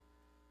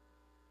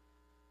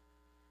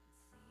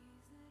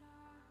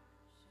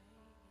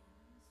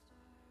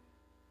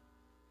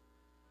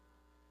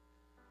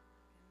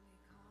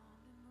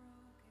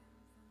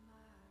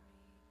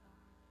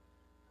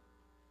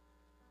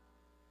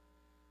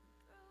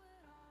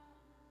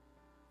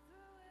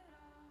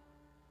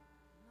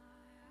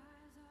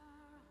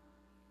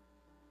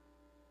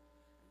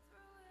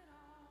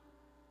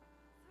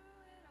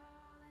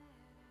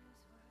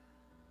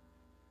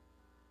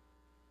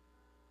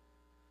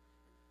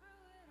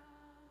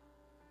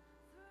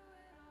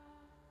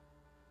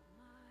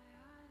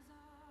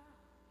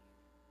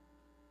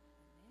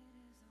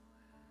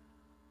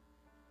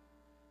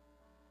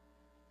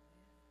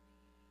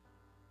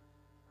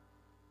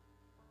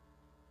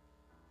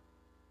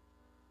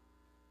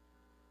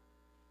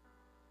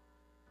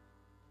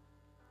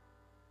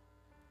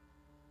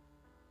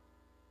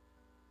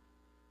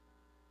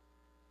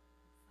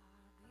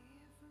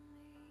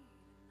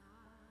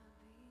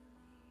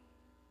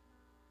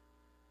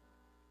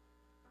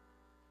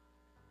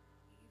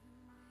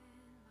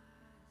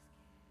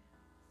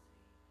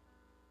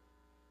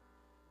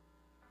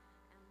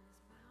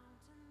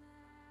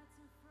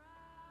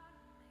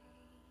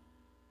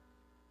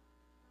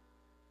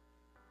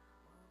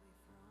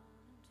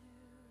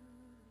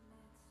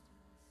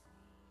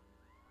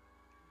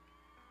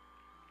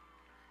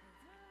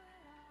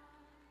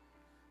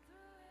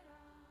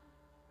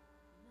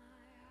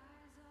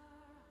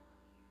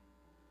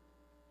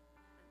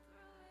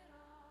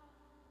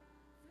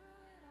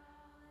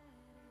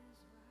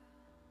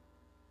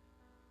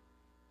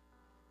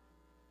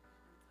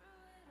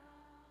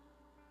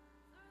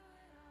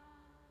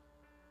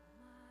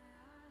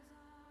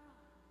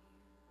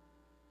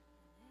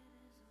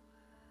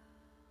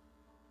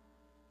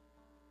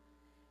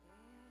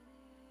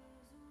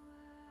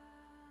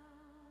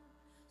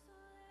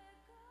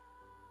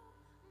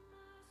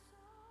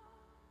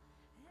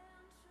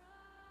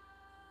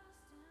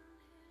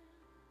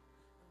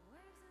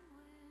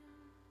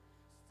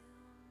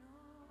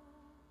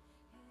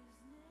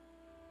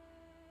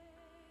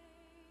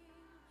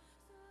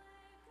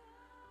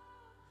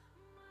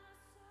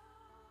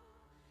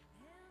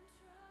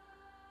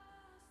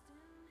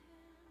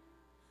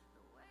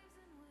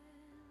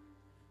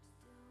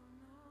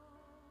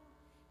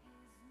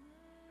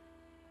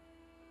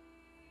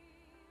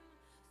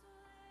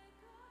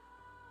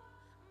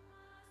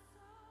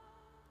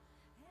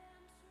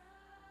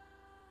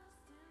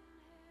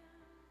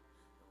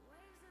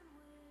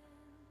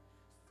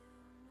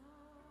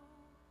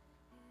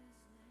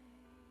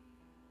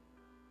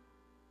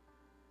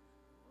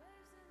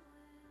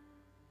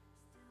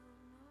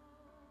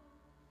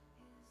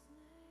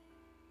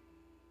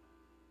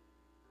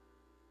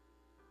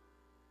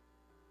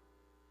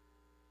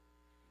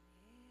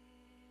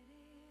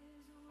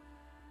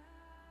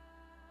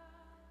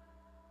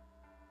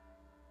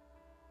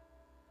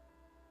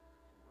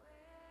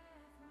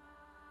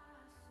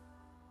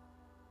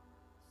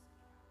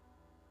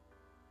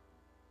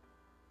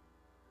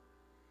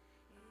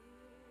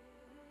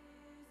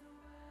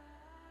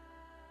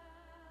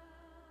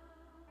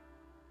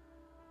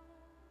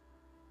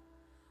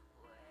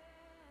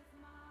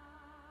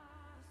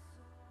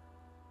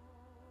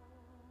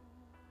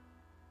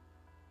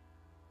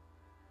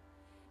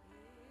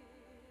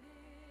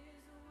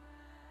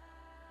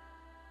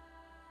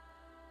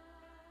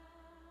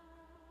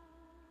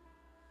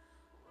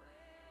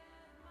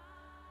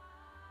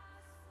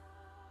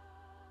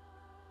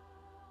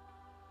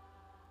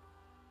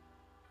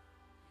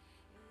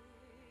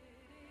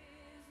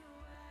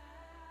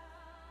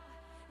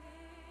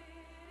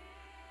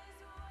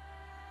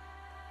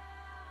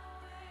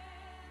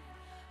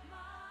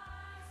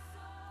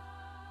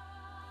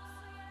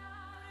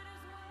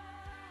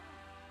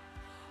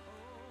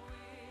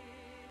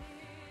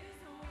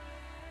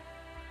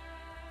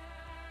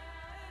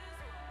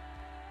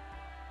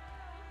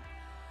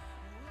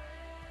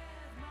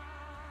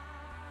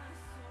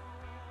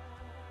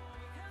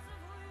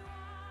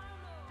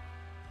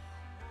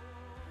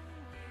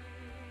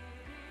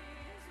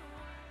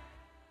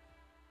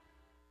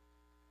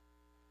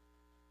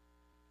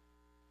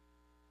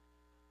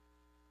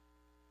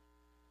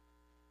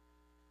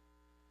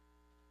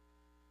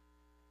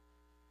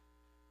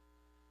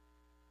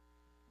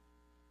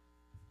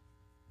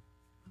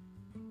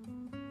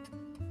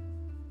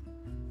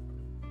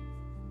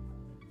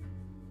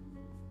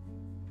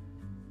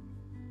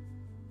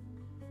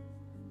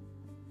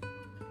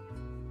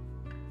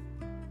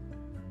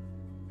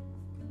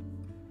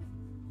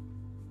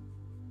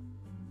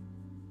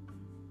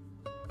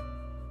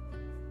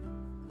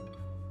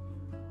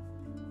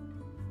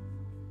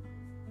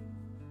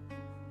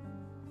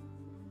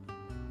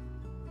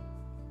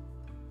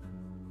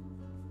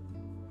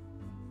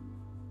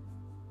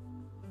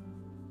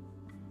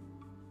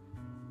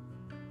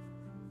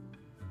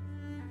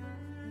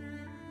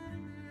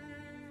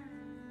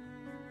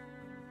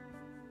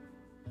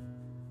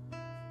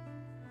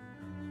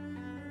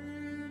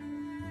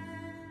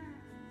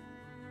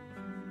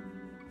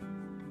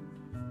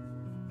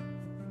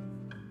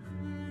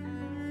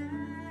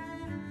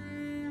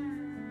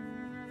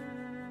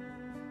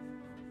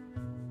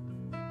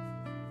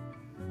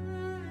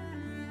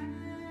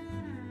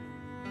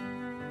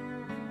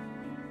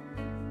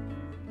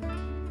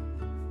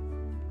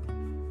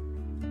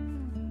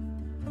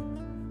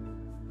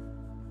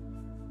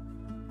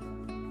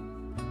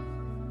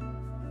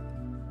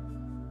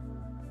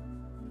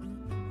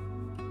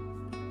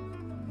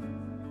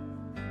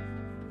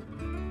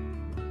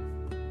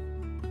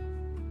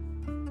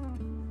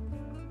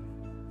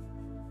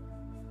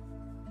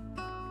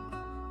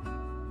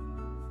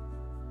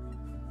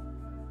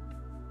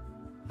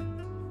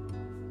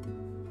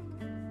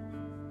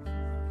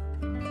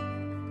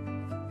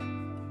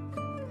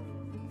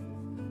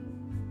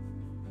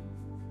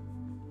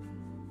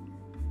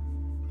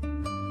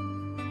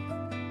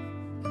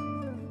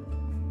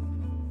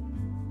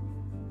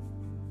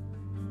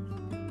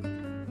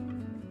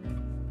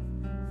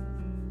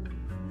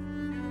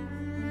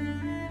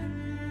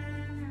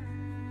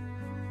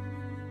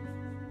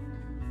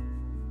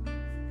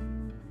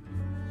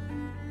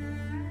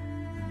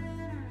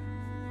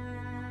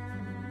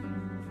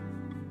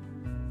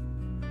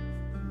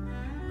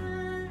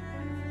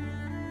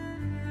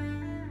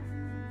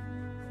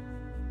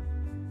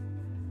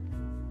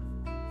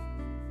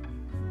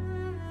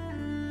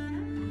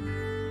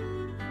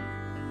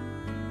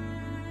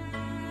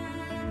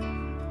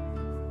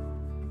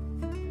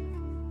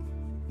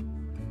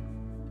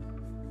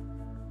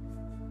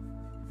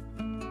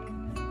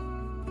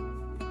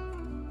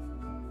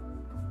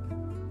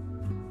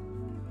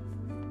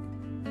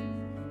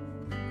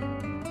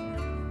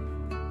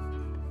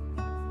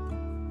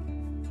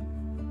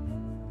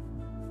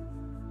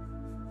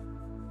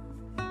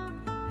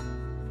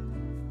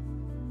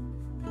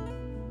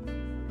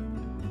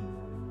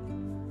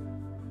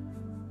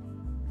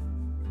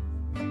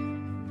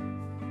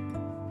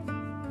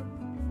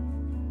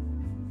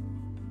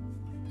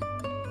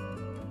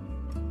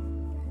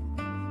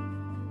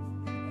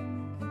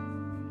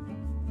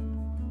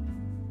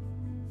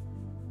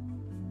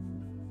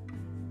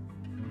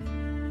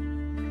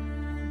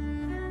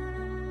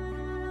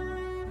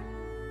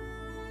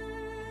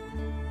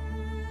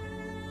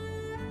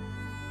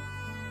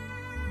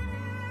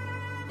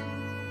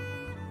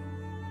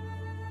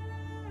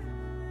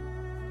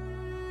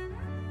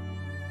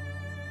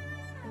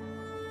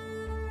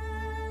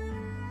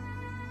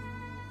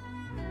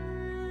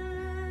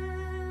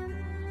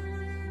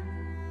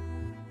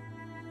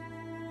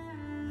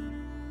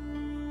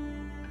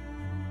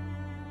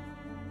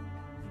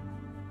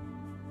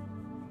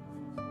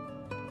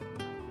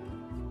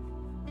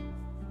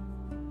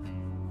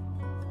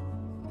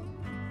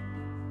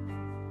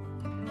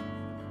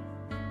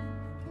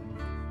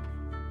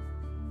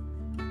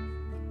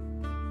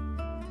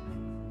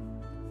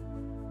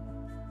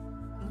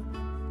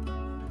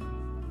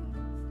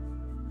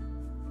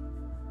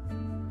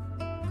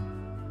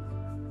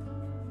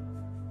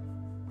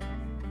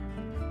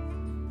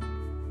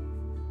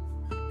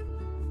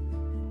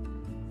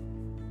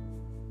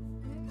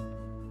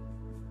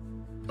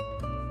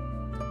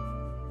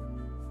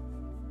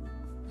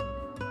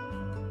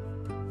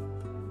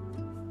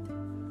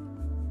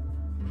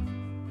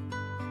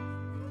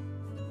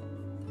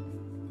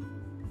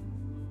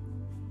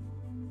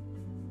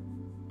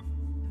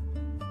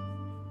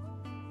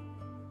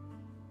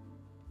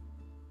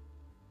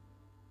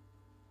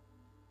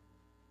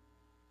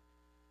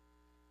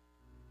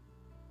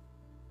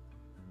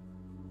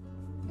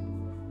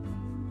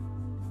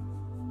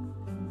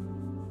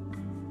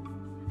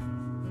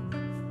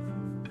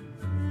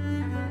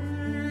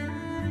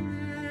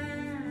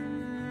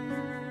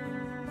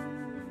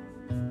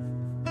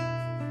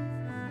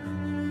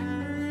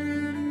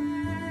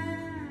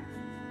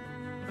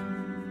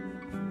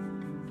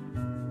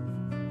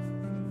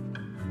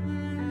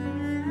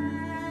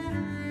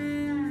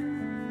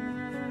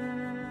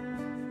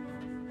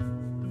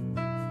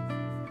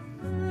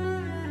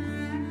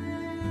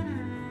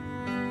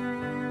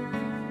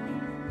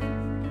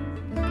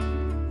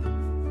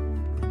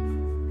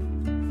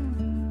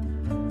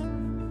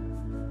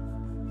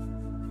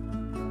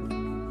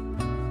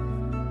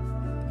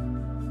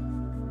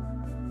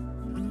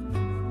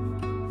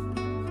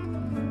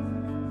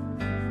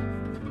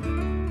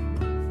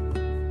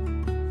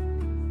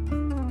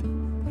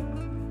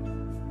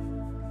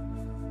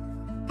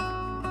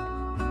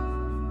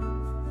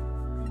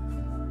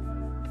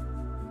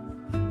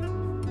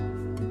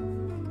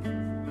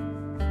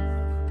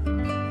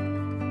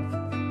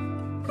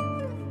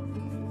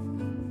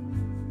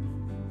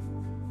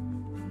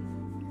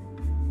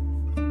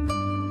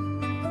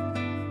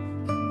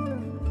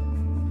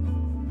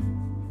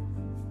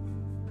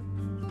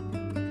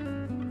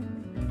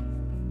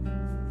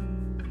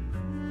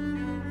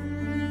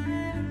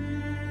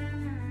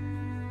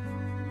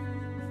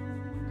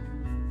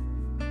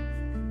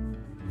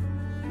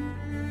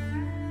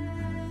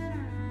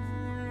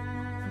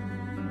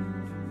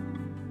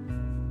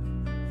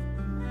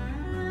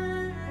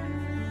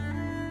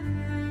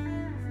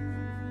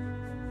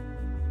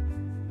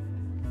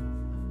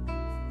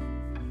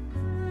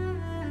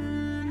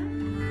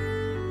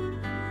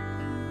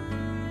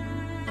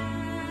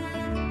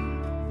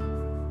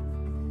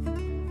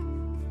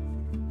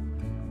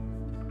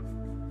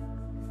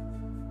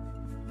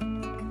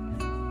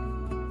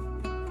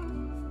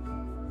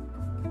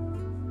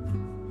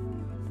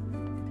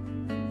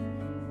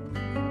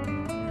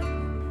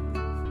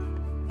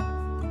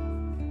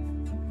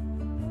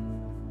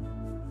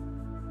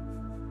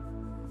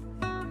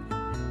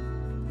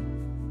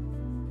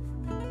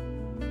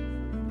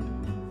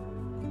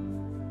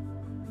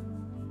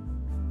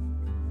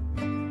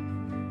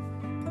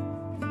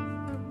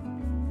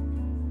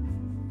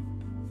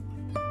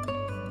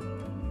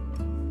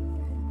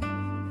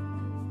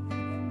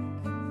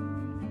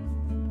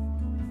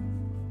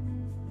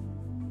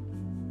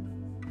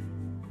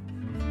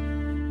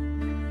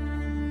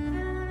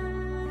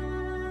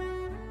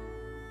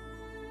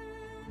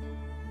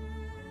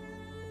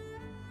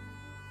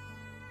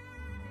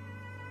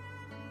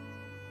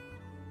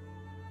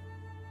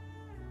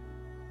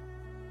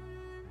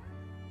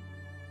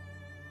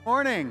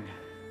Morning.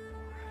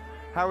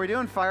 How are we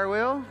doing,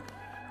 Firewheel?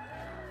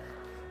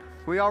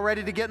 We all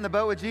ready to get in the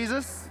boat with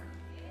Jesus?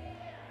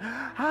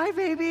 Hi,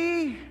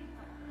 baby.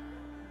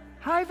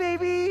 Hi,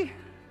 baby.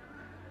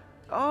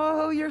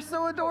 Oh, you're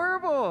so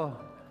adorable.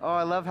 Oh,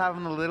 I love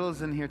having the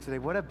littles in here today.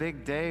 What a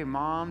big day.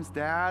 Moms,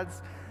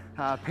 dads,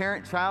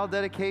 parent-child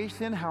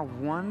dedication. How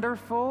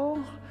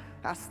wonderful.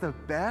 That's the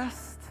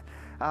best.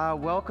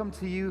 Welcome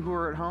to you who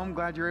are at home.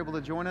 Glad you're able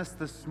to join us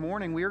this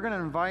morning. We are going to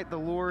invite the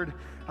Lord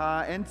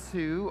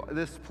into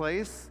this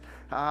place.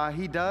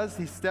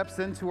 He steps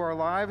into our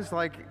lives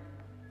like,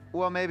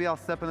 well, maybe I'll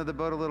step into the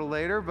boat a little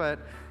later, but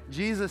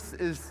Jesus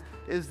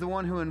is the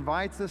one who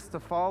invites us to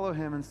follow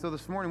him. And so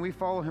this morning we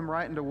follow him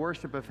right into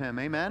worship of him.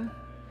 Amen?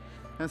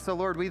 And so,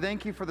 Lord, we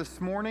thank you for this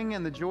morning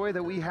and the joy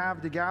that we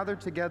have to gather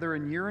together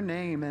in your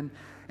name.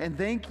 And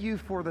thank you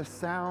for the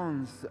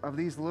sounds of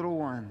these little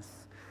ones.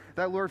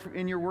 That, Lord,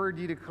 in your word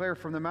you declare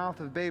from the mouth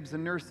of babes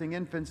and nursing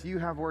infants, you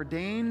have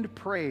ordained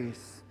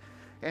praise.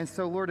 And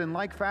so, Lord, in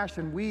like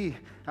fashion, we,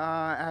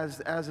 as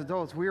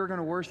adults, we are going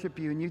to worship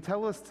you. And you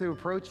tell us to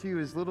approach you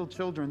as little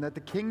children, that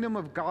the kingdom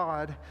of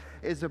God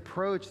is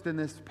approached in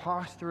this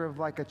posture of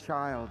like a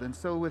child. And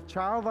so with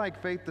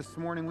childlike faith this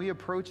morning, we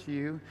approach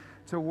you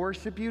to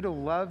worship you, to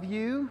love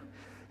you,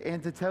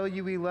 and to tell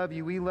you we love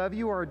you. We love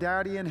you, our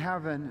Daddy in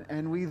heaven,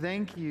 and we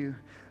thank you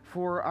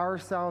for our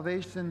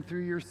salvation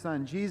through your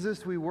Son.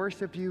 Jesus, we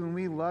worship you and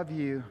we love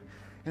you.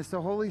 And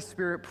so, Holy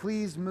Spirit,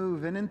 please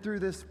move in and through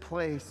this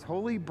place.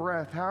 Holy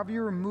breath, have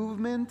your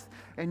movement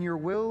and your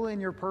will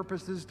and your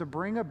purposes to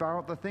bring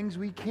about the things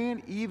we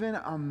can't even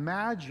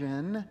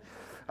imagine,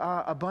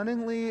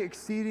 abundantly,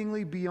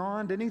 exceedingly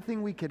beyond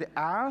anything we could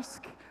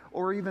ask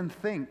or even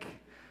think.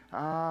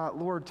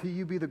 Lord, to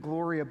you be the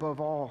glory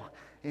above all.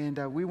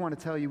 And we want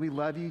to tell you we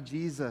love you,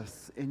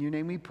 Jesus. In your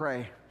name we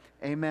pray.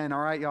 Amen. All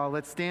right, y'all,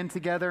 let's stand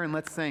together and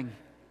let's sing.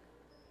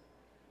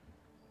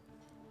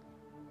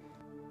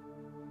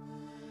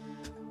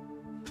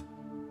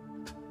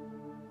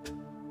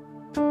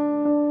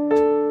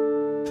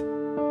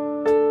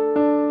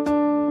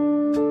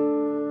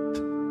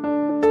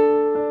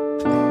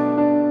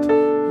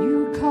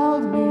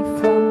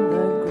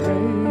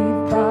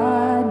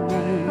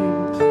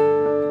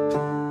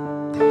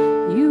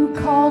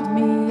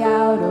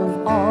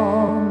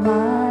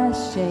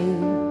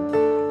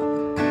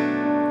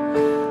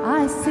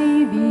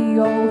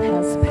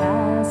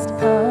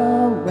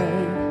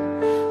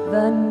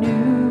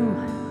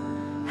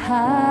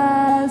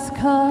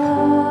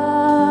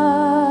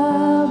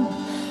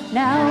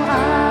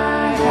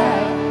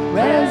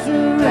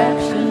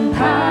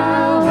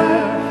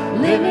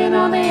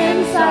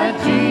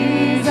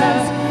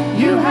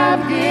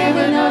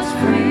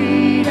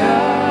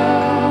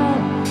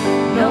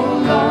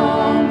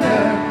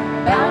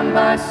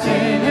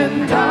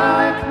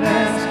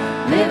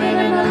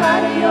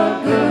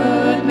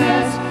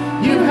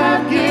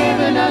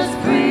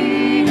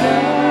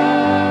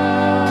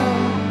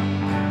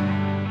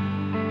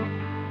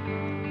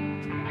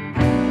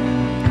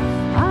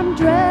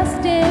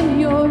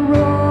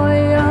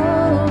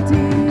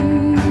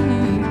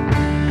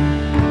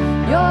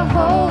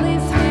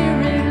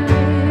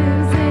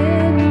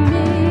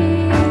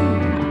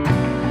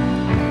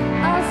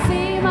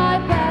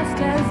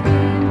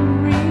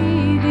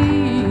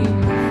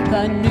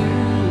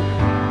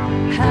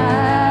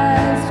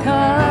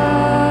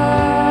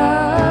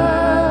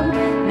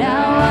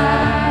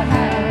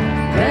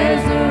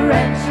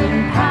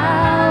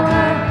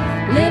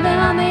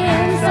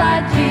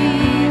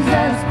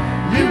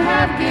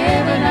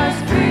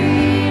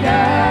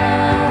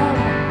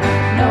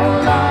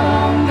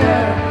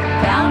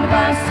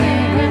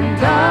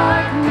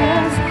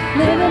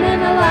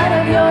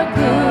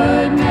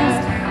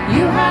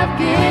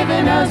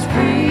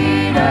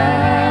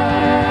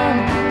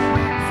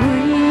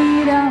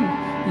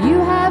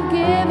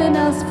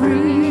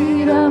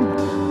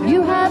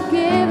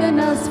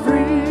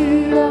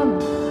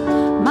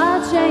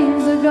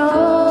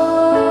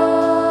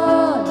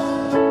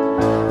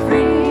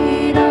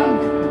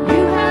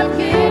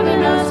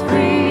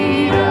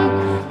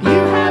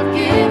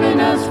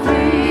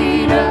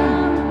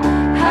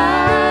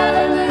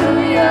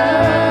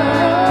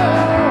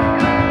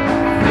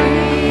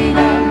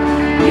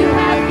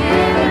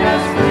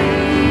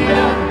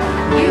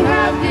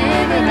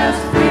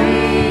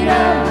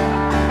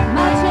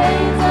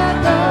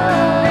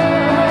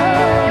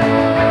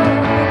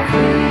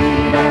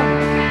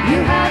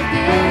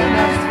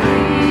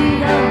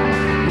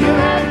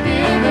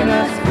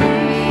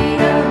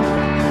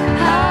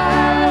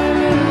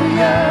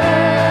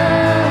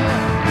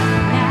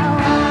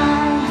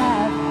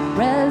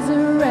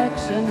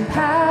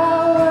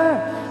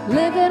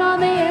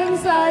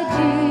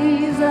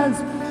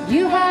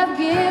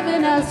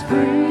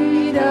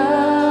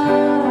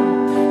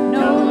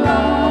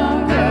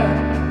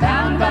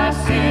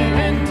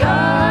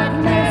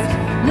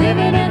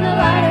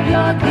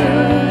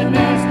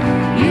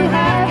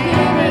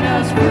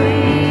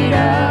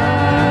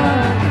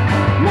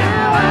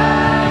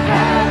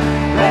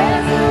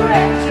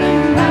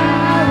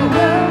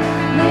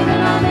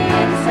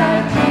 Inside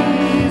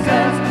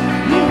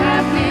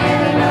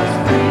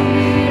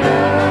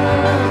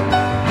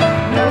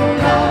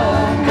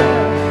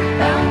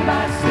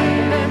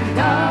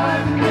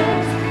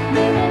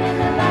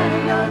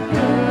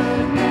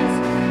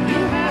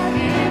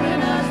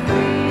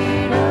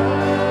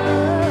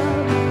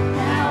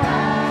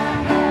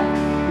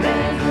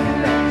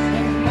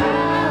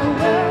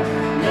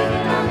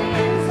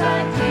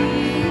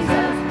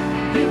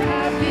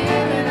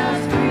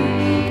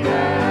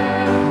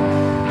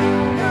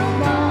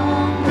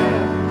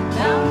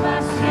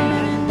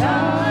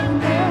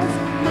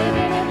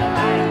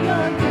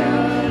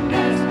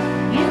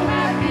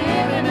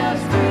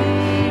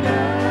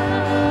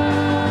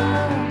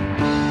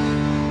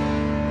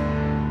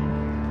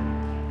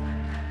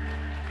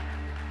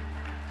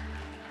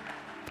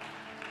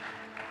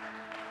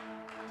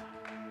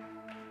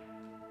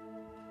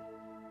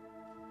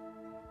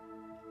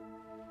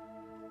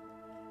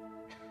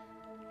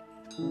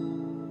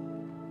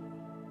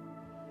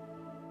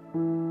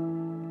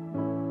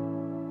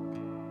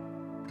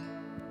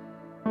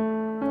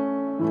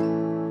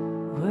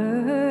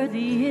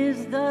Worthy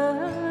is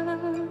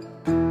the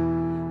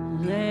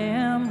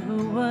Lamb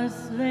who was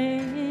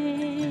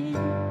slain.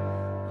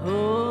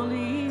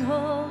 Holy,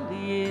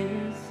 holy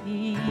is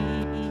He.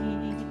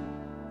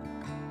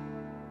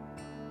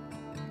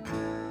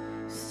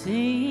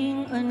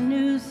 Sing a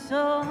new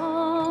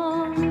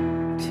song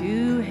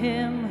to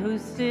Him who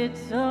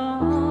sits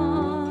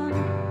on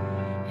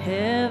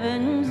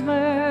heaven's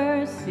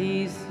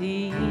mercy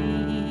seat.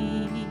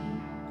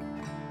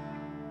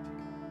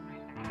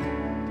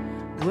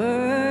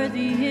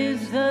 Worthy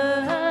is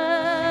the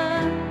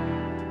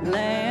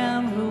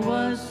Lamb who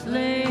was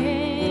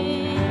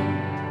slain.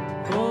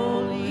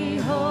 Holy,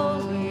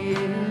 holy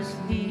is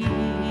He.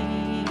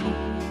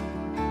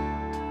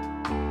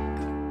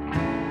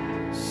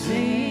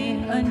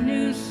 Sing a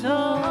new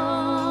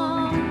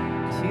song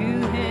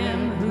to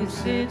Him who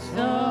sits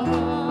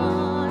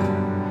on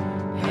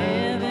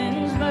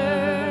heaven's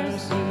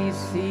mercy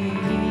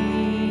seat.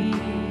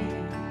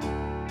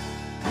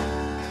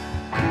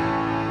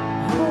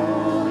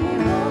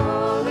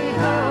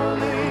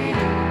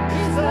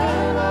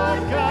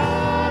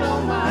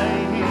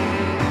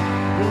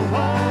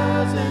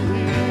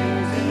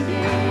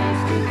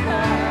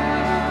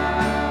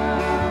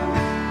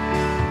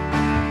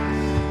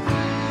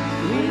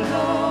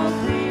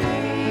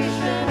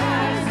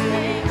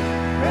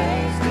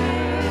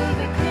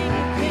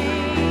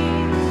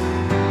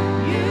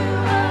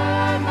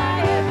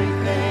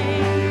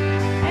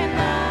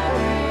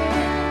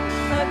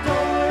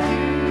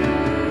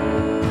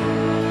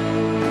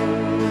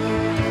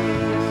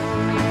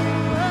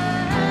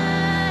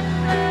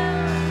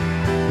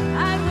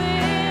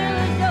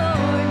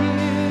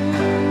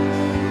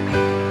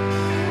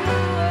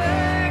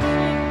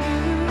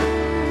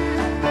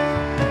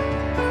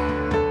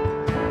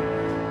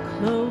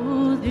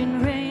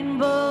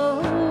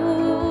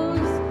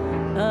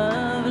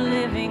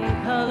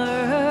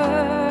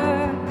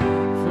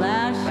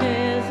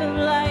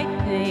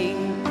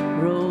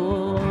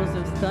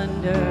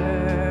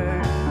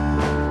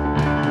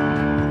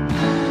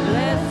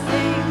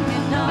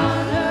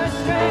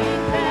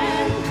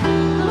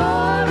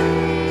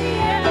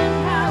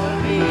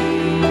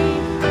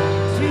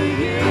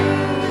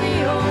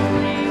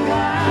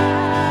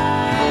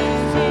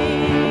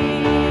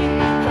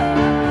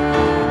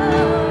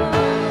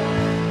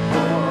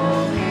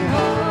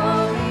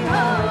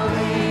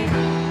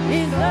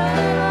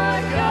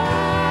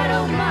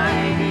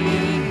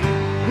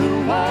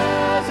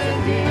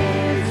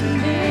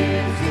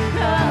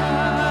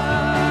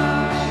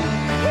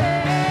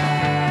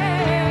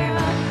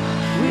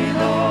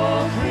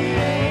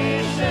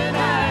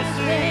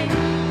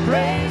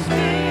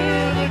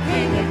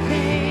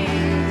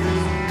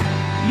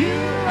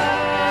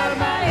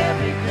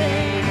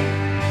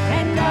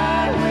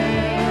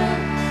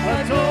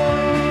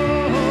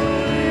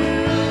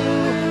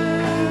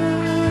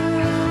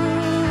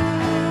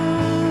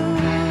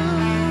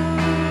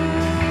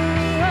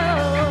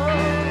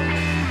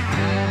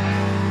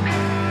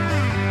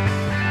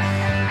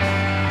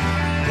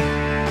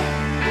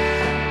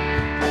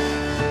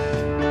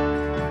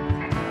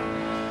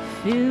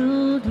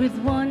 Filled with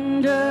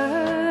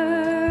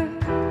wonder,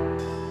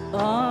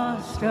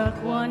 awestruck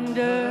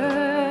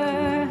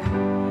wonder,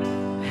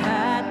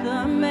 at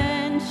the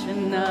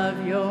mention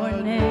of your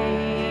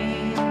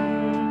name.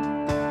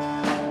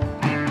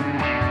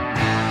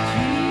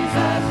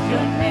 Jesus,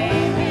 your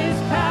name is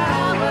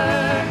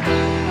power,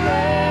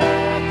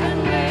 breath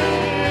and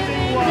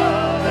living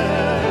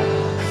water,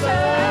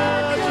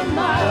 such a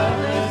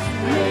marvelous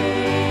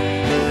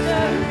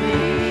mystery.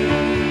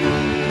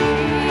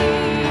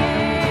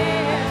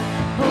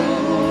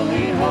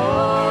 Holy,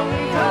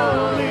 holy,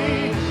 holy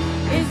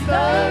is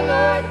the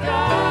Lord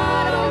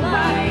God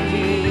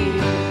Almighty,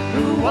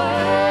 who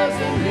was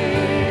and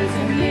is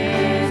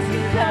to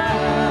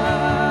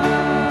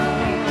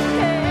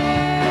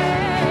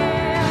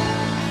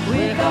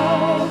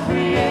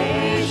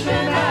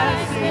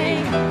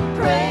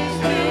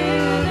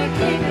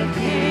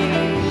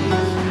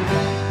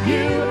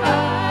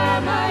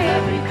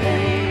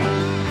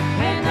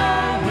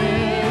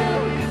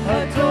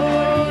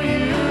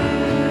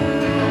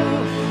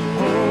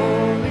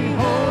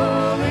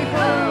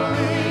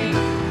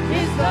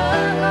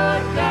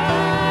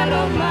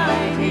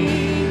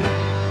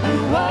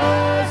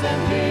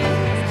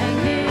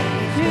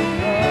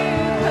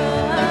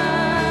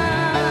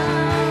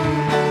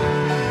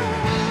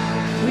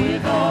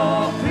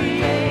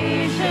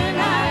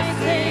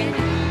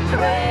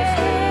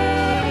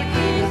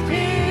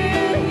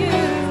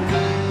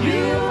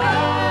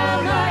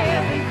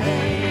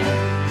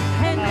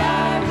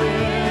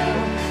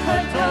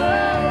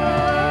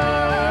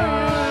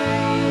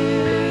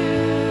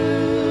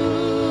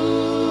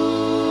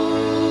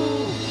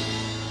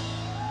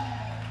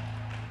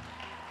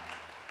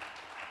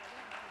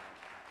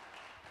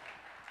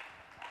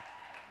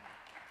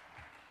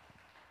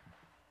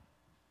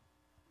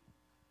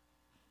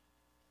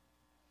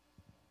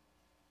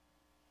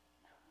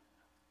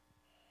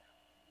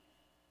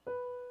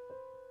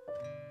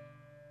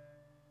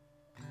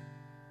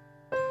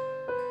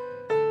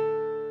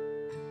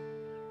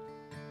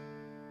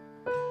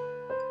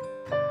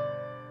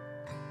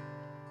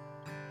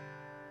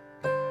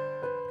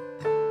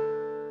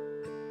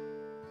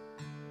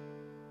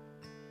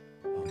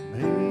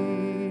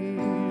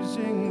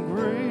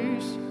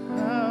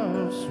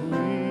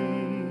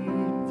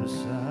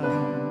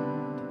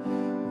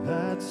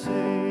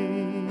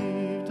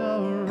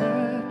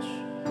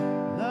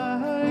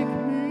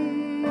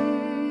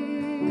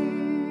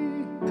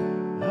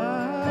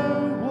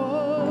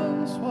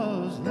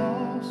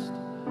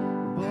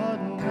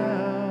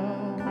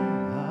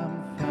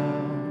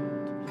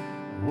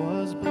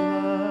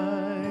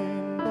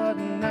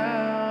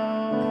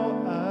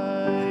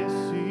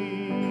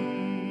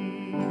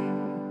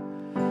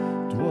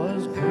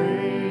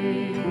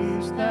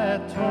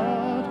have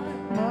taught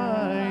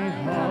my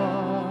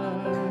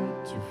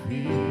heart to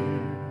fear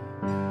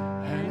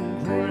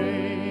and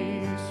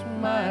grace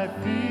my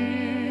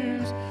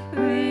fears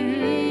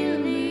relieved.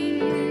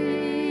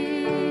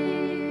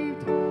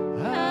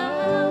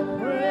 How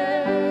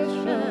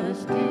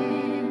precious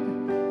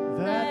did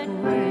that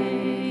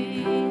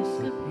grace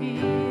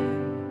appear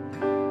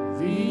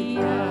the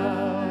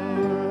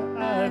hour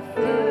I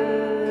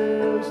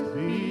first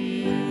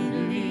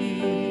believed.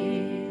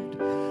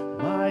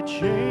 My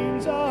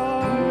chains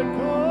are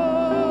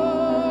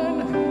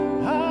gone,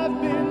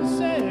 I've been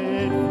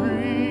set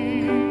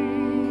free.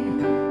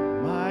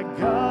 My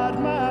God,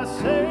 my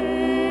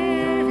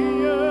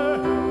Savior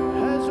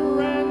has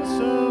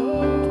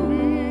ransomed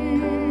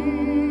me,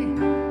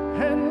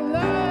 and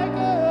like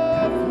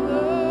a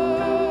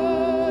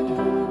flood,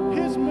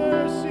 His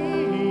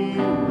mercy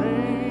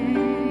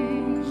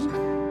reigns,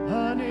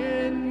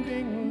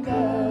 unending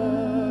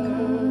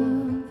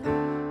love,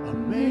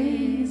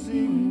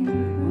 amazing grace.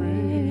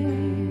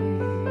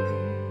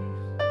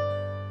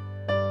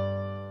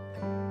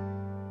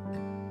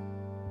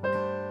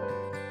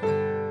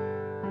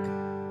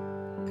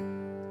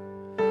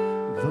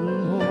 The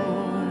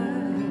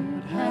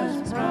Lord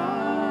has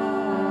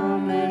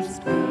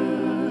promised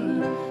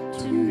good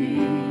to me.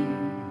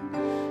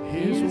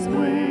 His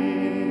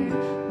way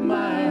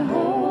my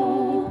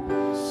hope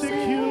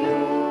secures.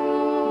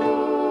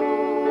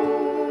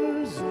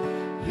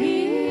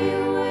 He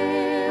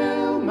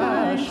will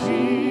my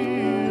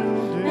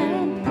shield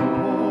and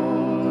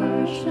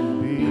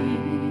portion be,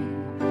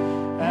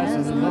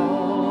 as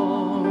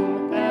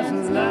long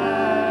as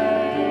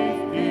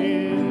life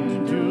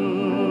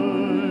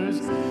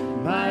endures.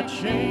 My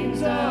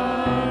chains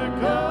are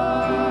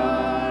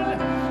gone,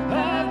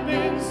 I've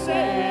been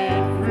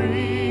set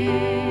free.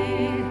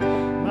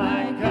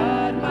 My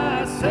God,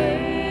 my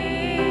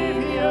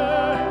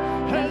Savior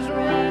has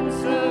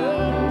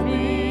ransomed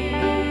me,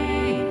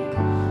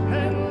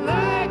 and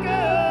like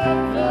a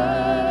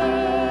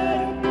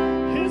flood,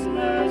 His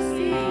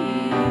mercy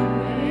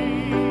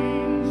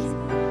reigns,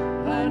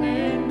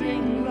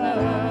 unending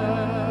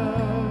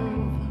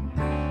love,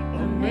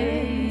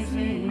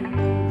 amazing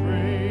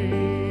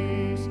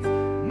grace.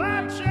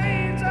 My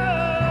chains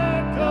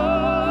are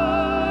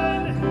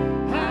gone,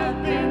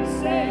 I've been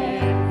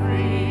set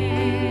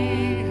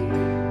free.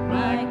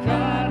 My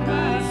God,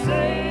 my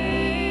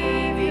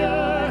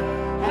Savior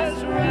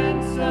has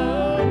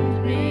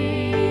ransomed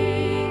me,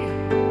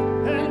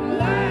 and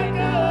like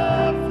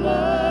a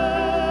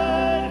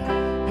flood,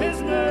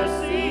 His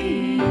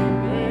mercy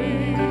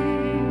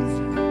reigns,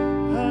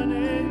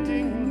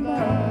 unending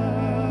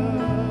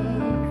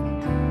love,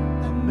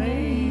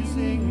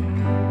 amazing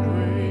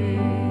grace.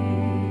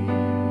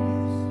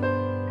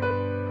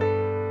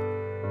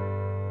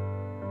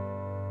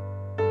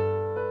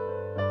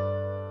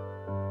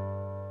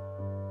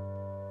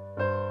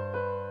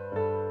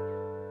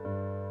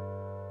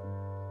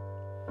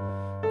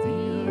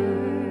 The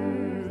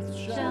earth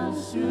shall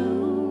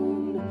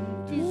soon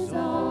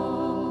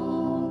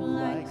dissolve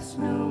like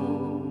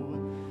snow.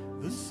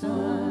 The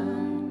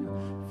sun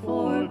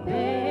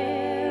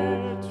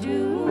forbear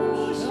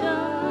to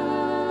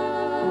shine,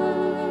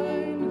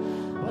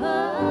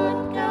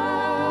 but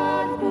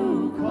God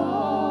who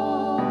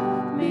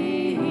called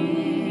me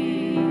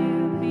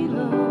here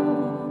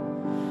below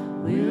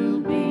will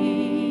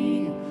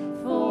be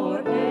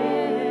forever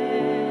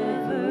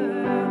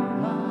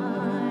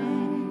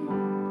mine.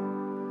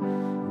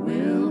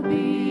 Will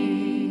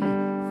be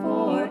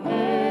forever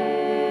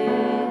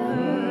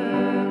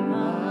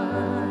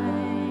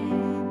mine.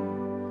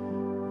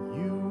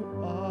 You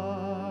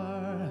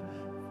are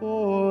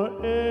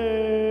forever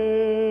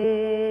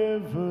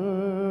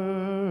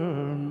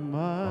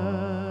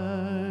mine.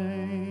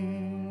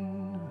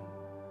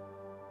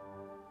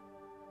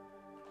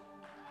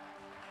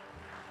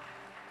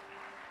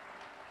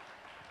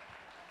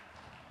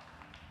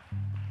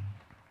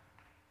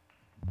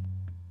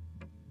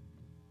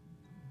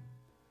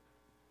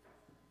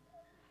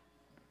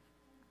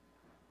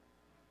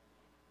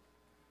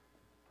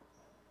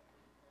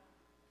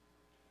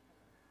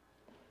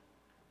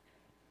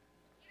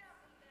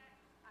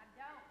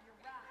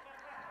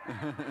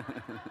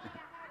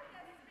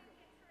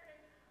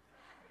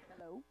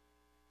 Hello?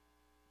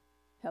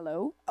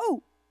 Hello?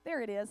 Oh,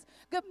 there it is.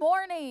 Good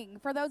morning.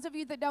 For those of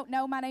you that don't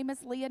know, my name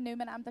is Leah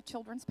Newman. I'm the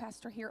children's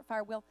pastor here at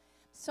Firewheel.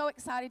 So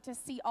excited to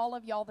see all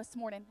of y'all this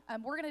morning.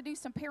 We're going to do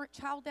some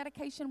parent-child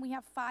dedication. We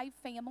have 5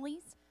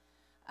 families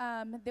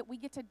that we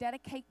get to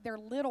dedicate their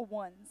little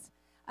ones.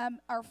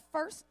 Our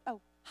first, oh,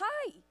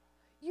 hi.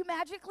 You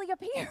magically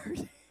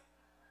appeared.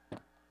 Ta-da!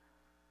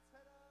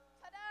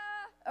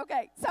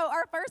 Okay, so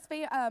our first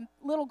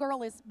little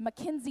girl is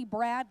Mackenzie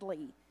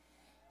Bradley.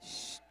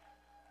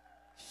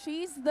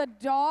 She's the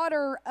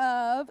daughter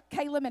of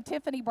Caleb and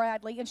Tiffany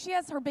Bradley, and she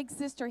has her big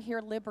sister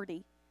here,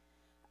 Liberty.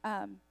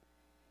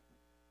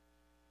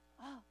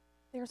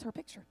 There's her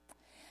picture.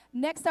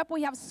 Next up,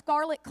 we have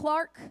Scarlett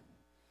Clark.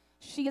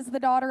 She is the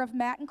daughter of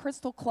Matt and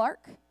Crystal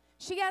Clark.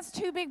 She has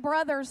 2 big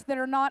brothers that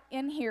are not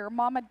in here.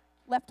 Mama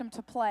left them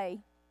to play.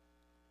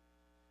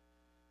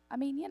 I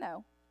mean, you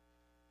know,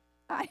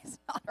 it's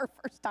not her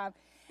first time.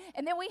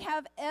 And then we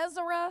have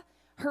Ezra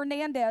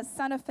Hernandez,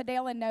 son of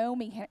Fidel and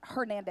Naomi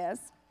Hernandez.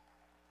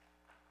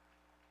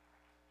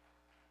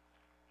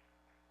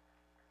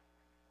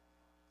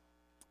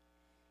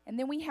 And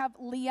then we have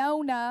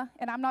Leona,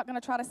 and I'm not going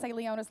to try to say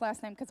Leona's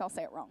last name because I'll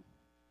say it wrong.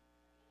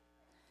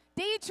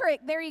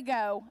 Dietrich, there you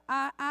go.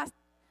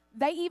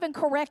 They even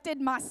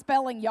corrected my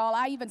spelling, y'all.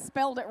 I even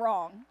spelled it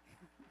wrong.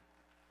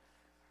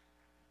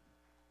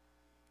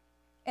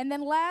 And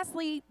then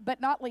lastly, but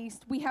not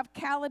least, we have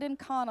Kaladin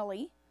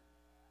Connolly.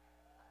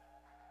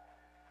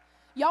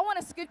 Y'all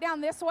want to scoot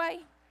down this way?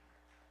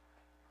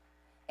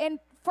 And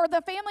for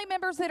the family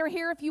members that are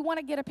here, if you want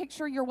to get a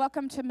picture, you're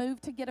welcome to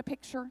move to get a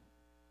picture.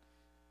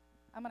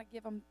 I'm going to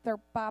give them their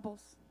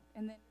Bibles,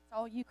 and then it's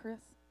all you, Chris.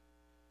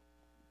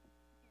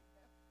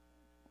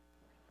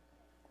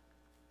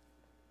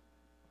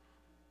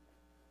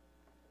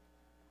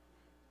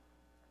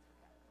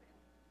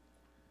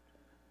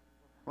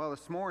 Well,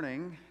 this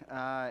morning,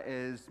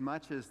 as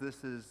much as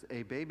this is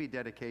a baby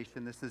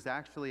dedication, this is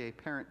actually a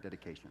parent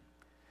dedication.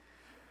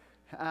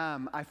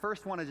 I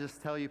first want to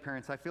just tell you,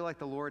 parents, I feel like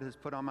the Lord has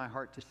put on my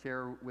heart to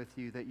share with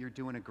you that you're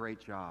doing a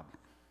great job,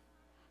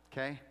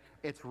 okay?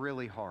 It's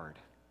really hard.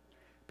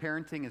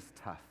 Parenting is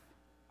tough,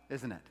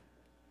 isn't it?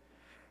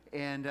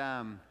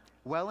 And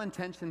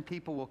well-intentioned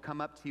people will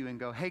come up to you and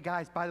go, hey,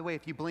 guys, by the way,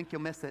 if you blink,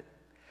 you'll miss it,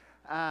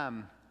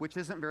 which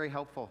isn't very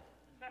helpful.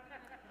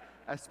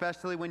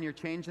 Especially when you're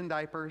changing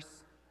diapers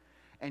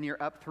and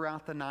you're up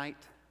throughout the night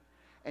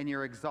and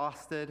you're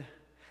exhausted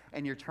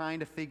and you're trying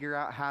to figure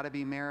out how to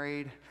be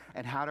married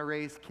and how to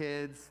raise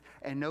kids,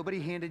 and nobody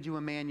handed you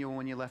a manual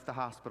when you left the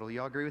hospital.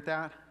 You all agree with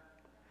that?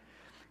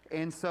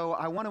 And so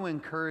I want to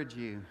encourage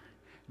you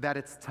that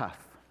it's tough.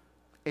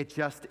 It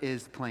just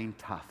is plain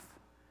tough.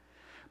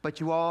 But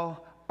you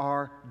all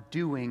are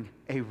doing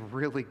a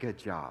really good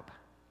job.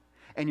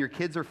 And your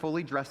kids are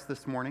fully dressed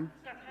this morning.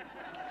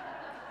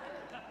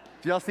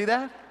 Did y'all see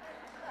that?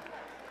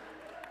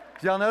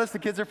 Did y'all notice the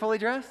kids are fully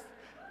dressed?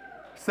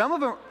 Some of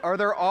them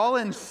they're all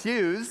in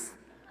shoes.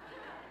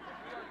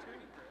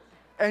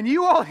 And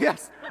you all,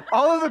 yes,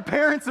 all of the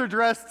parents are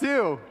dressed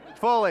too,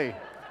 fully.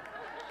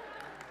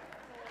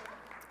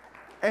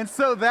 And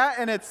so that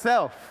in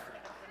itself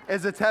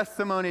is a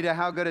testimony to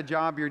how good a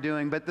job you're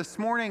doing. But this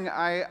morning,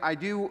 I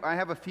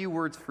have a few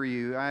words for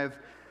you. I have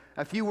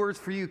a few words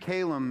for you,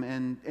 Caleb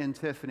and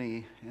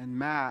Tiffany and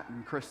Matt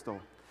and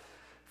Crystal.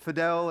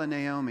 Fidel and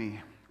Naomi,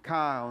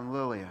 Kyle and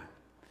Lilia,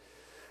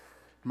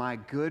 my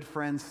good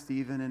friends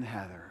Stephen and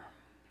Heather.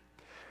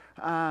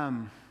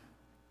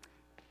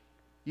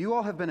 You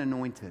all have been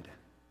anointed.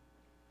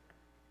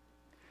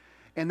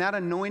 And that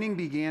anointing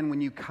began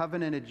when you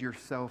covenanted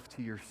yourself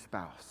to your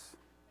spouse.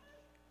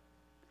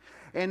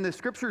 And the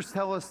scriptures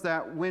tell us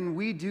that when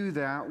we do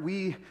that,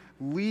 we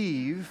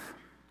leave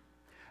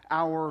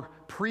our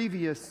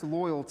previous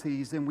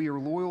loyalties and we are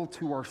loyal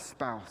to our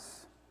spouse.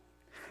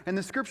 And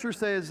the scripture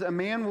says, a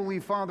man will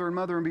leave father and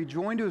mother and be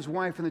joined to his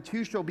wife, and the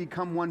two shall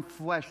become one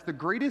flesh. The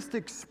greatest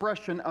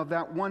expression of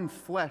that one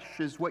flesh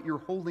is what you're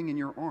holding in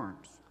your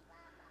arms.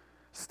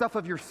 Stuff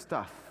of your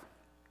stuff.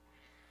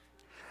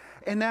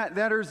 And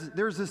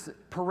there's this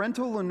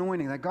parental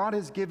anointing that God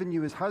has given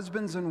you as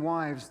husbands and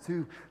wives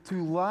to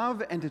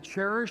love and to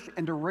cherish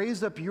and to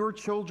raise up your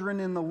children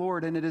in the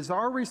Lord. And it is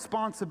our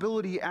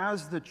responsibility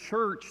as the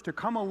church to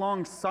come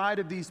alongside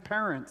of these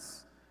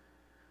parents,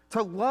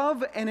 to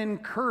love and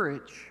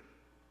encourage,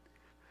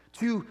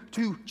 to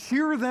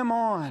cheer them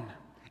on,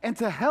 and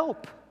to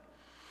help.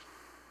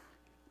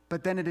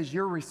 But then it is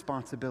your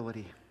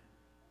responsibility.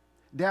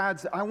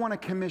 Dads, I want to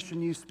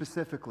commission you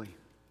specifically.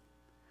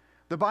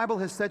 The Bible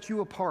has set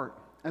you apart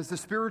as the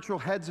spiritual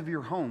heads of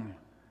your home,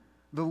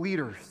 the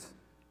leaders.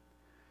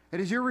 It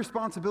is your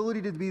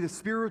responsibility to be the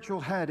spiritual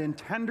head in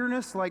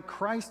tenderness like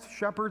Christ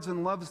shepherds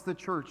and loves the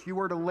church. You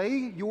are to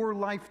lay your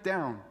life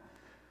down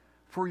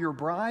for your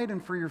bride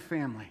and for your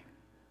family.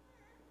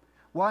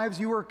 Wives,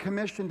 you are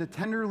commissioned to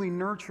tenderly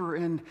nurture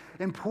and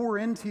pour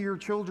into your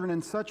children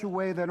in such a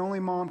way that only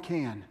mom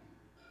can.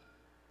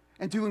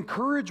 And to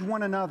encourage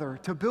one another,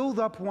 to build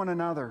up one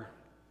another.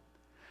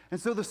 And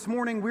so this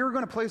morning, we're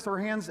going to place our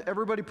hands,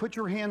 everybody put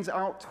your hands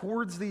out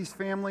towards these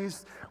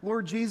families.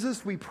 Lord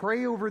Jesus, we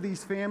pray over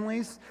these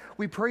families.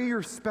 We pray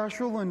your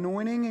special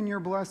anointing and your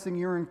blessing,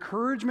 your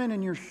encouragement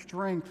and your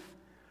strength.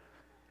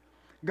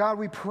 God,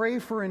 we pray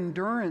for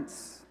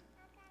endurance.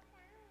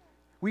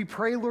 We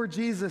pray, Lord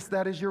Jesus,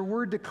 that as your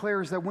word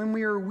declares, that when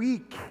we are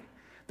weak,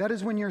 that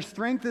is when your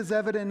strength is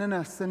evident in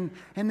us. And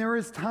there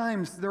are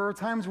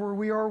times where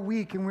we are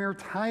weak and we are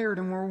tired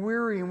and we're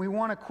weary and we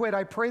want to quit.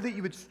 I pray that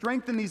you would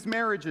strengthen these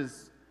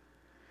marriages.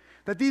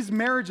 That these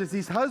marriages,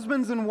 these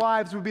husbands and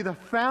wives, would be the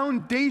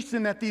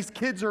foundation that these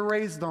kids are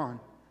raised on.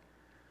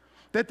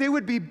 That they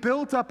would be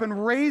built up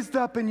and raised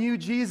up in you,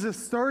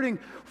 Jesus, starting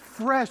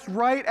fresh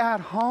right at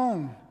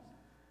home.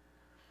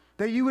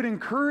 That you would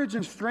encourage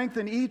and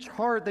strengthen each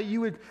heart, that you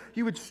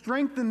would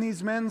strengthen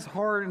these men's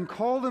heart and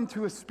call them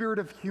to a spirit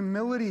of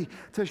humility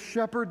to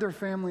shepherd their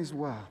families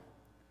well,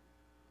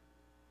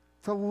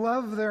 to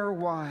love their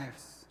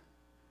wives,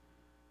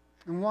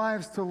 and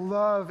wives to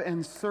love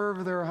and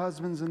serve their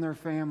husbands and their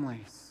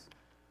families.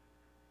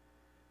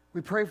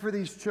 We pray for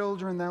these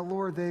children that,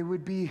 Lord, they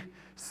would be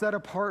set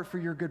apart for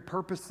your good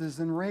purposes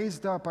and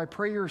raised up. I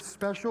pray your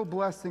special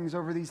blessings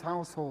over these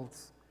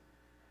households.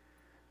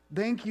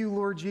 Thank you,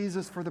 Lord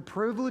Jesus, for the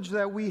privilege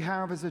that we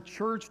have as a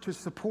church to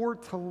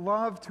support, to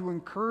love, to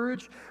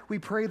encourage. We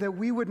pray that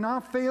we would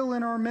not fail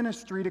in our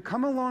ministry to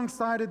come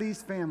alongside of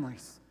these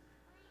families.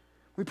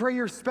 We pray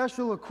your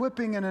special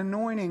equipping and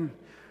anointing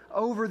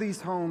over these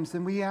homes,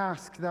 and we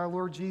ask that,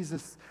 Lord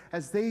Jesus,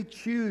 as they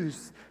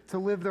choose to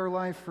live their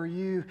life for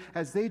you,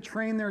 as they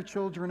train their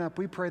children up,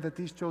 we pray that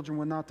these children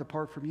will not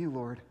depart from you,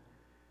 Lord.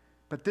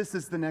 But this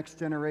is the next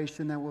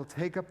generation that will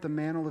take up the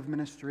mantle of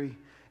ministry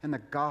and the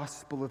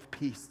gospel of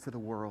peace to the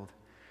world,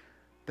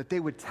 that they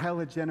would tell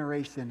a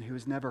generation who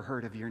has never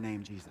heard of your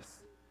name,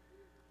 Jesus.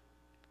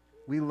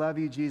 We love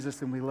you,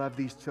 Jesus, and we love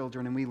these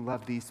children, and we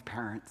love these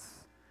parents.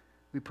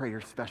 We pray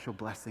your special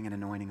blessing and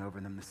anointing over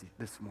them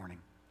this morning.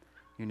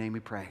 In your name we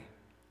pray.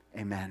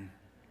 Amen.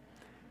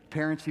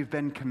 Parents, you've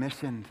been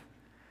commissioned.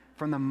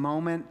 From the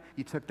moment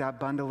you took that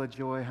bundle of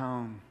joy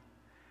home,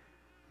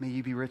 may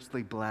you be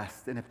richly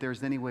blessed. And if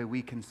there's any way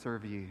we can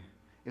serve you,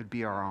 it would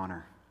be our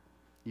honor.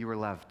 You are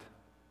loved.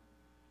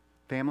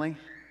 Family,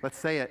 let's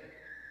say it.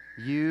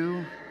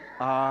 You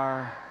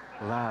are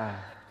loved.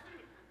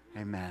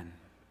 Amen.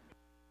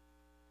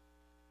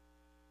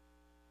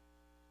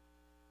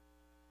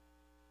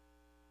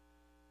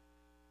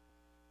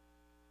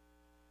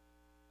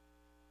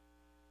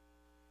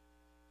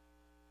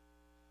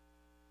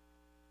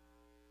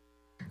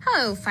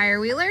 Hello,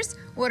 Firewheelers.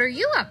 What are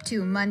you up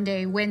to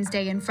Monday,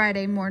 Wednesday, and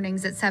Friday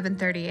mornings at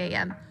 7:30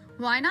 a.m.?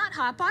 Why not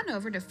hop on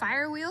over to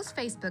Firewheel's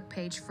Facebook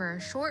page for a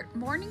short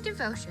morning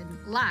devotion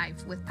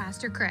live with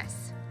Pastor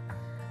Chris.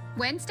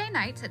 Wednesday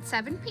nights at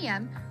 7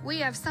 p.m., we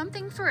have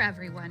something for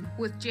everyone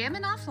with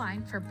Jammin'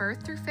 Offline for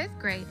birth through 5th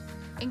grade,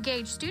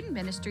 Engaged Student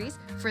Ministries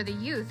for the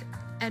youth,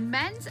 and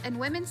Men's and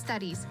Women's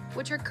Studies,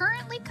 which are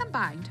currently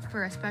combined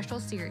for a special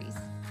series.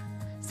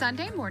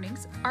 Sunday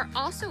mornings are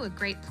also a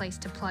great place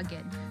to plug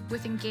in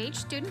with Engaged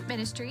Student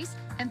Ministries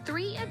and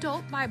 3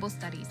 adult Bible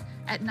studies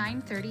at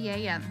 9:30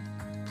 a.m.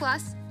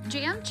 Plus,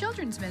 Jam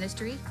Children's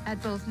Ministry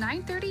at both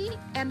 9:30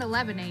 and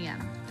 11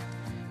 a.m.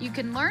 You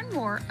can learn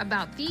more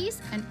about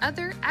these and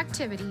other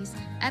activities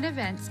and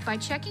events by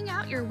checking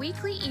out your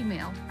weekly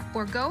email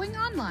or going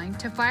online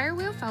to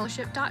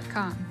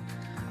firewheelfellowship.com.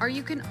 Or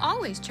you can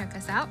always check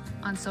us out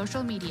on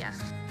social media.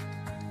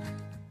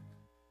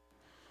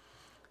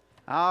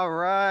 All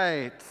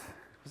right.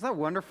 Was that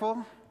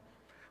wonderful?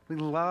 We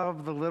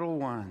love the little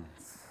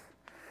ones.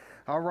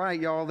 All right,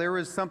 y'all. There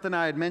was something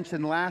I had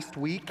mentioned last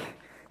week,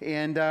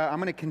 and I'm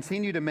going to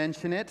continue to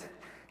mention it.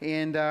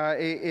 And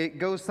it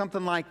goes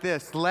something like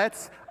this.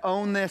 Let's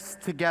own this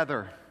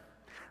together.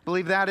 I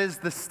believe that is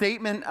the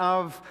statement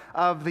of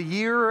the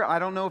year. I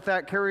don't know if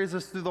that carries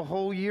us through the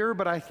whole year,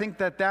 but I think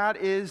that that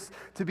is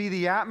to be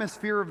the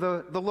atmosphere of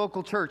the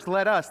local church.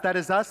 Let us, that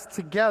is us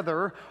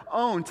together,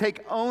 take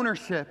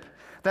ownership.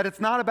 That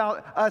it's not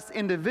about us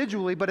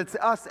individually, but it's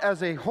us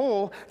as a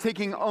whole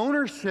taking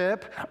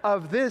ownership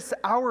of this,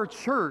 our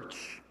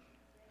church.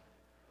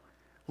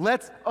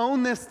 Let's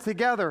own this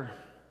together.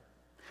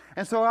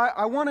 And so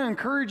I want to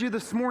encourage you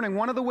this morning.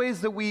 One of the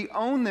ways that we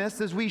own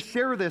this is we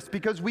share this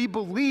because we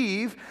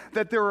believe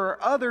that there are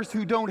others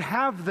who don't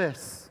have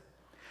this,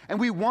 and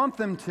we want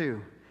them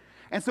to.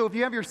 And so if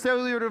you have your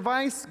cellular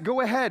device,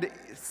 go ahead,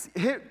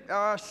 hit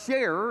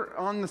share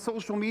on the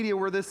social media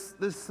where this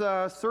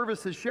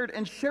service is shared,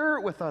 and share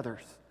it with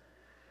others.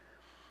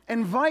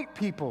 Invite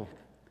people.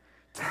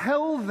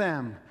 Tell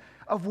them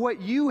of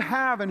what you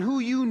have and who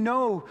you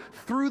know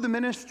through the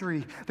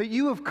ministry, that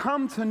you have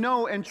come to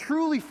know and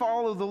truly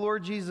follow the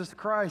Lord Jesus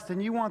Christ,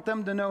 and you want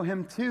them to know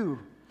him too.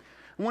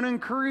 I want to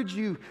encourage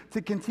you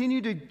to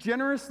continue to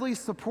generously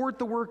support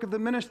the work of the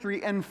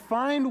ministry and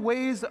find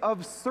ways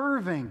of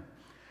serving.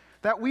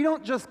 That we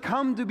don't just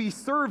come to be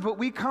served, but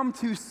we come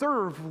to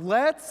serve.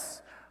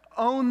 Let's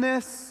own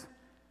this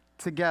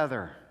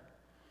together.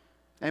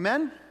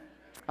 Amen?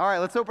 All right,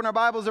 let's open our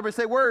Bibles.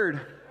 Everybody say word.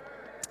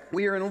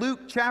 We are in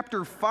Luke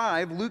chapter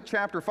 5. Luke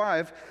chapter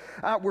 5.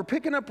 We're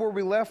picking up where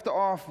we left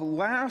off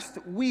last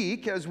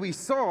week as we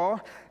saw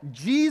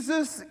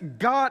Jesus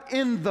got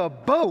in the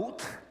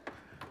boat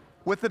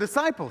with the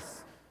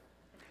disciples.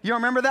 You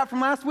remember that from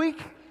last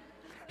week?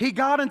 He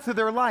got into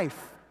their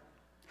life.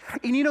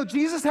 And you know,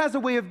 Jesus has a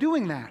way of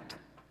doing that.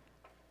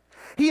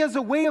 He has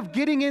a way of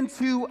getting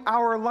into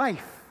our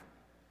life,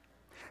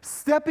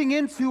 stepping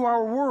into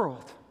our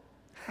world.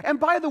 And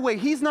by the way,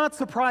 he's not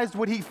surprised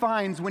what he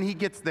finds when he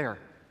gets there.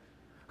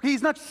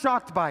 He's not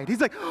shocked by it.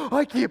 He's like, oh,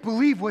 I can't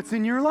believe what's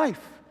in your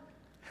life.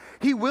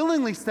 He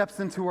willingly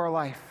steps into our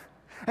life.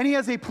 And he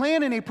has a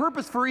plan and a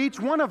purpose for each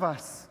one of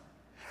us.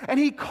 And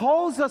he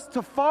calls us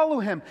to follow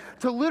him,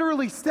 to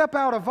literally step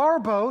out of our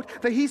boat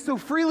that he so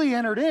freely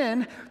entered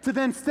in, to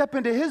then step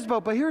into his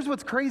boat. But here's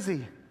what's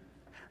crazy.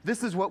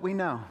 This is what we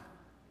know.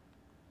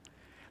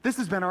 This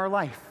has been our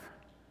life.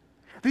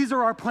 These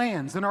are our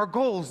plans and our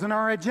goals and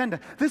our agenda.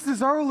 This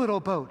is our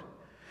little boat.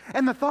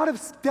 And the thought of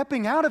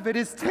stepping out of it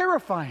is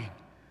terrifying.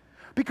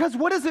 Because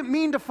what does it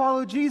mean to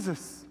follow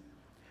Jesus?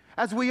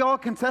 As we all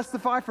can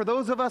testify, for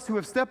those of us who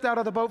have stepped out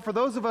of the boat, for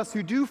those of us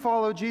who do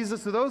follow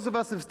Jesus, for those of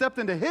us who have stepped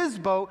into his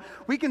boat,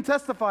 we can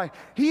testify.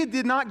 He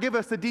did not give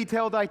us a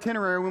detailed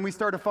itinerary when we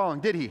started following,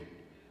 did he?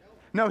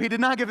 No, he did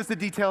not give us a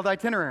detailed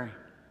itinerary.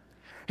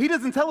 He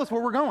doesn't tell us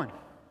where we're going.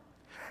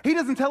 He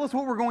doesn't tell us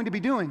what we're going to be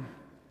doing.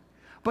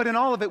 But in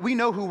all of it, we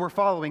know who we're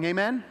following,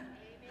 amen?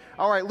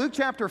 All right, Luke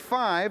chapter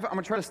 5. I'm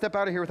going to try to step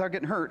out of here without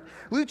getting hurt.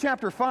 Luke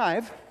chapter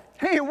 5.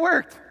 Hey, it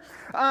worked.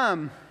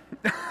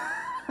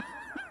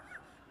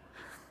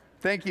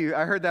 Thank you.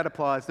 I heard that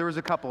applause. There was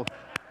a couple.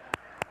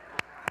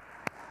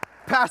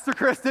 Pastor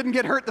Chris didn't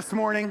get hurt this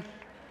morning.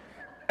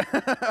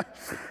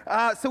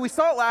 So we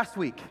saw it last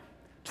week.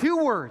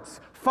 2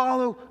 words,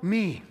 follow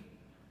me.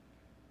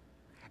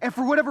 And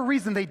for whatever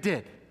reason, they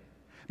did.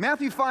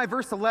 Matthew 5,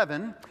 verse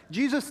 11,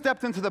 Jesus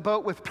stepped into the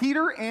boat with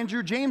Peter,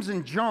 Andrew, James,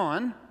 and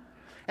John.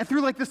 And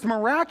through like this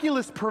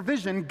miraculous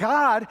provision,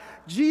 God,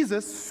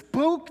 Jesus,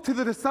 spoke to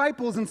the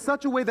disciples in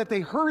such a way that they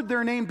heard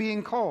their name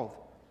being called.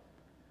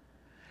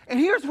 And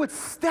here's what's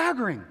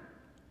staggering.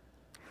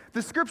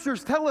 The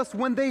scriptures tell us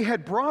when they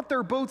had brought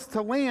their boats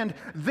to land,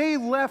 they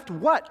left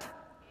what?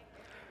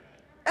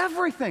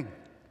 Everything.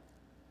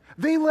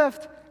 They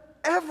left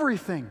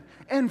everything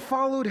and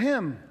followed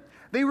him.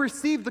 They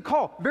received the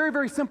call. Very,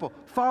 very simple.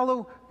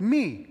 Follow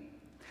me.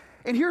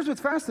 And here's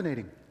what's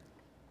fascinating.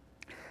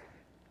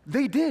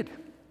 They did.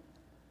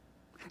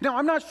 Now,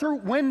 I'm not sure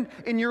when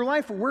in your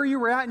life or where you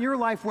were at in your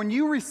life when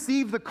you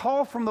received the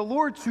call from the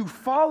Lord to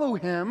follow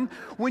him,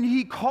 when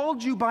he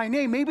called you by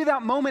name. Maybe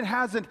that moment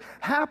hasn't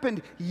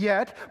happened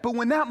yet, but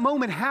when that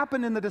moment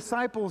happened in the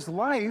disciples'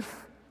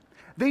 life,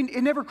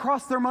 it never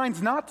crossed their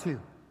minds not to.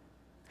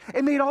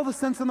 It made all the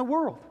sense in the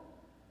world.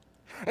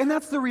 And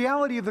that's the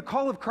reality of the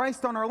call of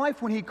Christ on our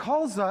life. When he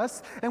calls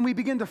us and we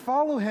begin to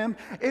follow him,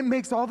 it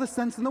makes all the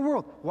sense in the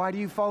world. Why do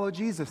you follow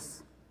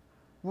Jesus?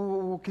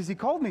 Well, because he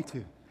called me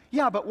to.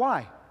 Yeah, but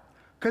why?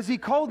 Because he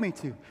called me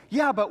to.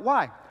 Yeah, but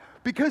why?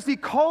 Because he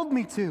called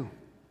me to.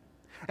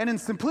 And in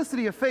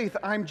simplicity of faith,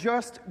 I'm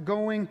just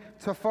going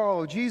to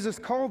follow. Jesus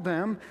called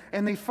them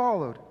and they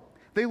followed.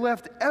 They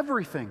left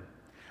everything.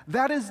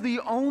 That is the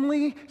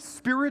only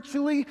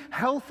spiritually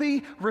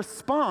healthy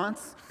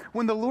response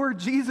when the Lord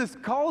Jesus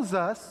calls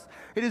us.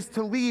 It is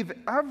to leave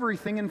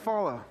everything and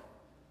follow.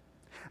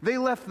 They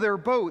left their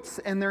boats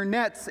and their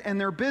nets and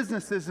their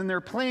businesses and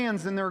their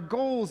plans and their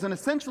goals and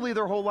essentially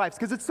their whole lives.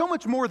 Because it's so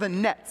much more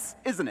than nets,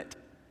 isn't it?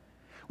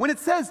 When it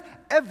says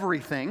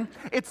everything,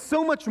 it's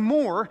so much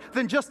more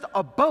than just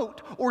a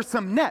boat or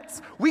some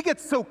nets. We get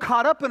so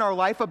caught up in our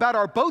life about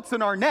our boats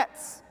and our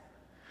nets.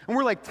 And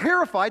we're like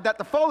terrified that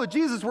to follow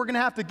Jesus, we're going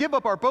to have to give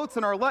up our boats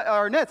and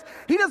our nets.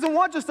 He doesn't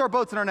want just our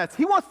boats and our nets.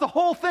 He wants the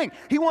whole thing.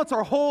 He wants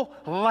our whole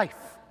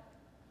life.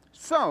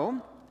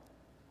 So,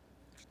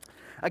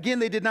 again,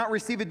 they did not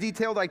receive a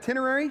detailed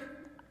itinerary.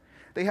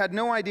 They had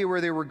no idea where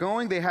they were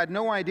going. They had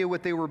no idea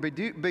what they were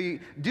be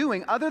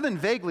doing, other than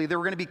vaguely they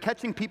were going to be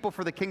catching people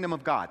for the kingdom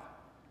of God,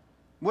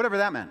 whatever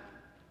that meant.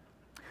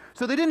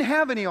 So they didn't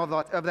have any of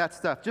that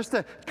stuff, just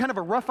a kind of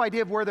a rough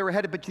idea of where they were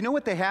headed. But you know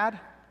what they had?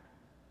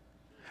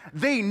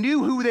 They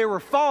knew who they were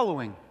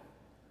following.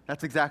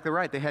 That's exactly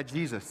right. They had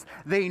Jesus.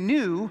 They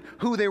knew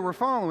who they were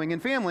following.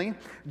 And family,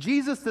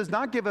 Jesus does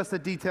not give us a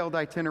detailed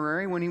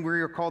itinerary when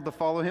we are called to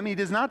follow him. He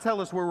does not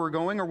tell us where we're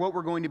going or what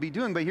we're going to be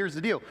doing. But here's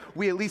the deal.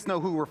 We at least know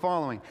who we're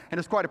following. And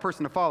it's quite a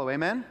person to follow.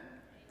 Amen?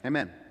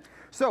 Amen.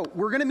 So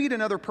we're going to meet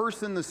another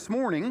person this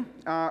morning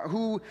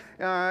who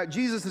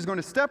Jesus is going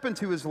to step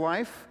into his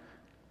life.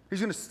 He's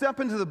going to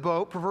step into the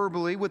boat,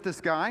 proverbially, with this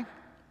guy.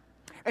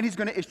 And he's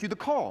going to issue the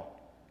call.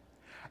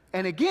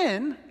 And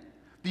again,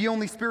 the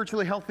only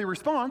spiritually healthy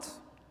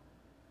response,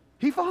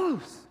 he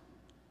follows.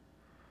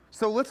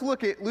 So let's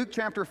look at Luke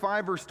chapter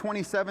 5, verse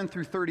 27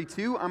 through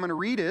 32. I'm going to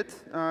read it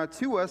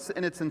to us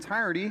in its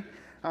entirety,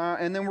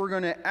 and then we're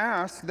going to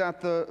ask that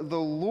the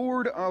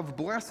Lord of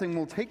blessing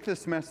will take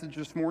this message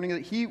this morning,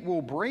 that he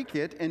will break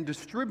it and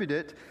distribute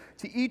it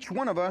to each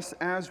one of us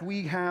as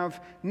we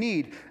have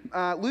need.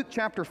 Luke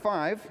chapter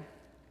 5.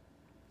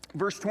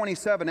 Verse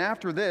 27,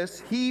 after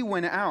this, he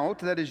went out,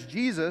 that is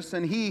Jesus,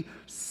 and he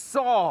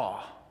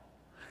saw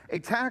a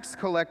tax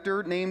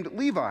collector named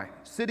Levi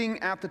sitting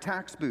at the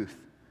tax booth.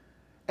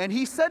 And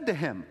he said to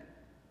him,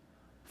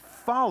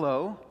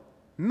 follow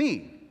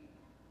me.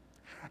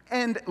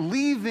 And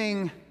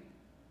leaving,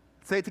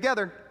 say it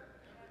together,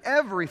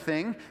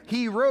 everything,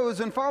 he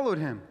rose and followed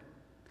him.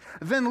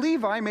 Then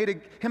Levi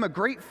made him a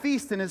great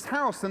feast in his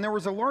house, and there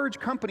was a large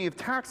company of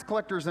tax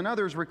collectors and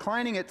others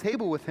reclining at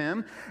table with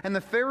him. And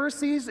the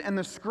Pharisees and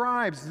the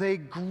scribes, they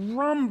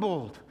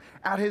grumbled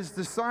at his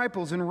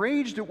disciples and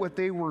raged at what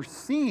they were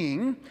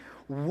seeing.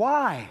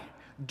 Why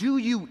do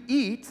you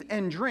eat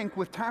and drink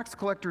with tax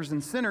collectors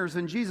and sinners?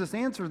 And Jesus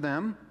answered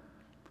them,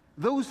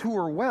 those who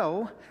are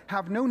well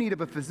have no need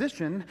of a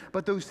physician,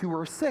 but those who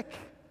are sick.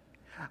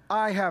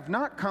 I have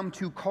not come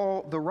to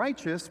call the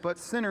righteous, but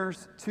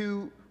sinners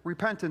to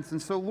repentance.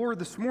 And so, Lord,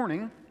 this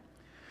morning,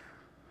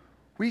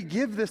 We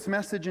give this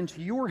message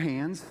into your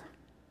hands,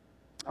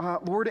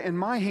 Lord, in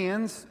my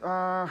hands,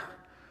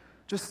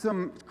 just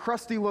some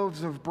crusty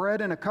loaves of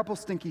bread and a couple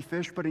stinky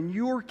fish, but in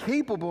your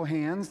capable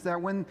hands,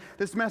 that when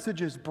this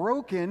message is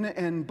broken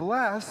and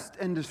blessed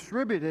and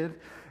distributed,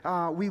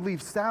 we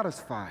leave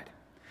satisfied.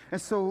 And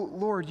so,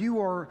 Lord,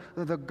 you are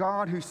the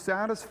God who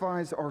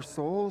satisfies our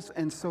souls,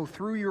 and so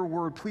through your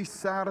word, please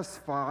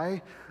satisfy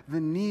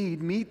the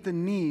need, meet the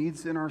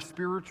needs in our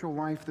spiritual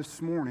life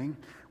this morning.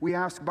 We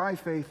ask by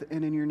faith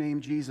and in your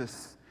name,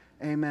 Jesus.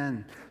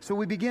 Amen. So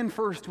we begin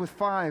first with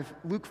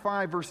Luke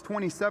 5, verse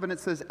 27. It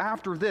says,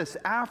 after this,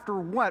 after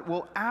what?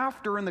 Well,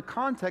 after, in the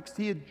context,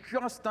 he had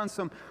just done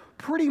some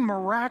pretty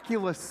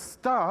miraculous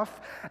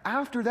stuff.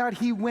 After that,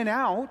 he went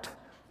out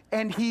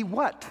and he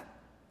what?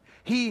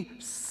 He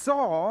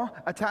saw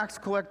a tax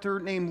collector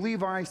named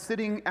Levi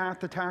sitting at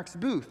the tax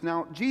booth.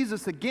 Now,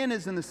 Jesus again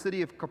is in the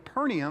city of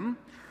Capernaum,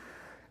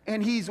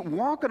 and he's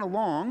walking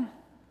along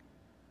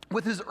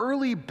with his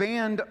early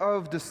band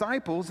of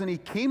disciples, and he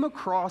came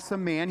across a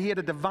man. He had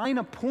a divine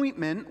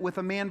appointment with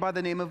a man by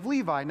the name of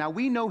Levi. Now,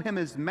 we know him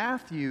as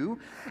Matthew,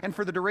 and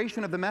for the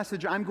duration of the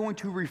message, I'm going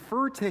to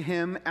refer to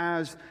him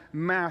as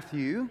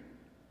Matthew.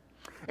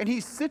 And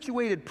he's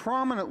situated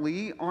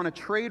prominently on a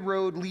trade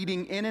road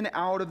leading in and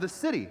out of the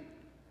city.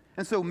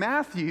 And so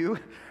Matthew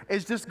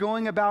is just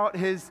going about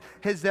his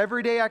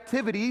everyday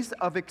activities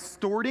of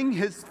extorting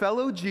his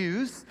fellow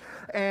Jews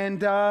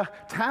and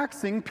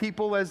taxing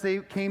people as they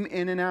came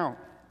in and out.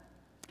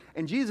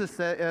 And Jesus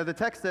said, the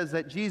text says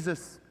that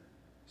Jesus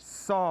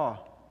saw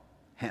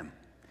him.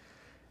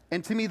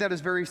 And to me, that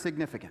is very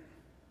significant.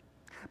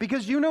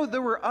 Because you know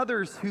there were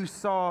others who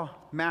saw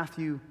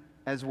Matthew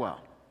as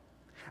well.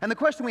 And the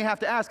question we have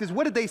to ask is,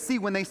 what did they see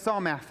when they saw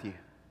Matthew?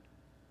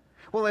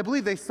 Well, I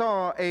believe they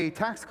saw a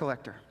tax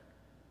collector.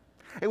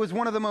 It was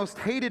one of the most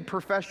hated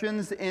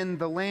professions in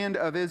the land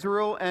of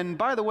Israel. And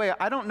by the way,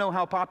 I don't know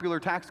how popular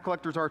tax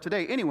collectors are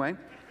today. Anyway,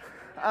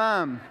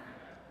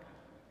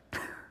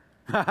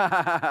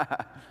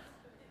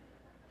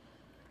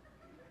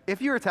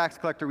 if you're a tax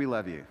collector, we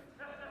love you.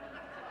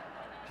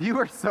 You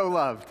are so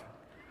loved.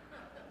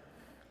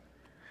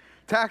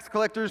 Tax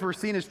collectors were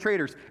seen as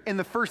traitors in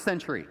the first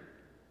century,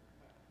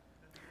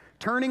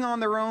 turning on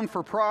their own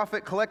for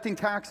profit, collecting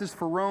taxes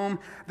for Rome.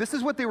 This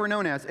is what they were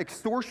known as: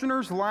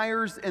 extortioners,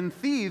 liars, and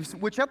thieves,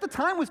 which at the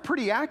time was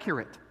pretty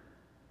accurate.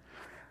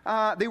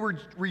 They were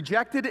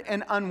rejected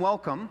and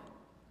unwelcome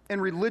in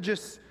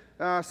religious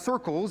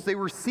circles. They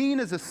were seen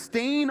as a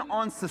stain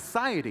on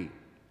society.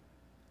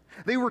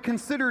 They were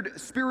considered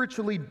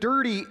spiritually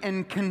dirty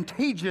and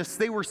contagious.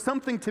 They were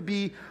something to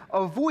be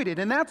avoided.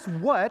 And that's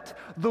what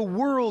the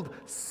world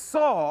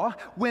saw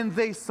when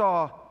they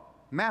saw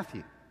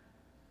Matthew.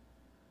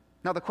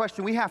 Now, the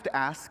question we have to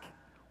ask,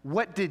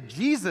 what did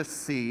Jesus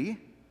see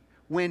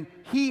when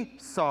he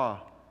saw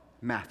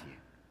Matthew?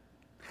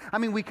 I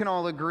mean, we can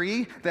all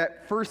agree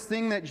that first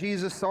thing that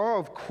Jesus saw,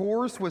 of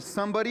course, was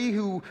somebody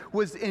who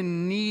was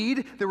in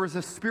need. There was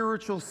a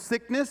spiritual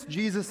sickness.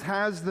 Jesus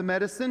has the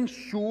medicine.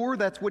 Sure,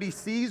 that's what he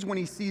sees when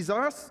he sees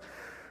us.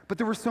 But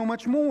there was so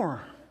much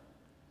more.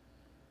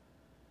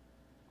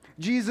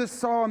 Jesus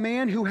saw a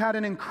man who had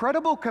an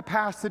incredible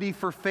capacity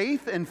for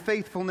faith and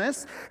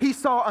faithfulness. He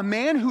saw a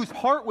man whose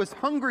heart was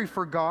hungry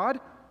for God.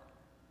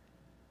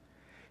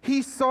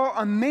 He saw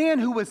a man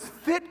who was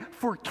fit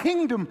for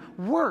kingdom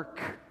work.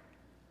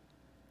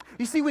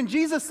 You see, when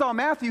Jesus saw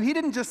Matthew, he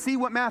didn't just see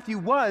what Matthew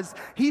was,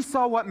 he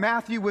saw what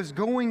Matthew was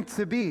going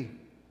to be.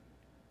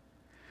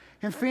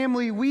 And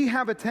family, we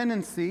have a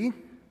tendency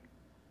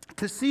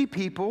to see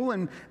people,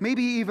 and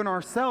maybe even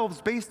ourselves,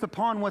 based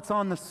upon what's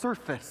on the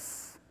surface.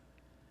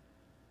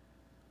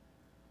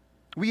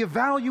 We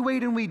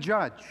evaluate and we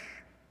judge.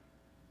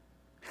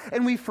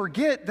 And we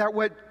forget that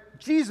what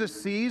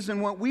Jesus sees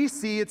and what we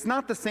see, it's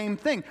not the same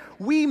thing.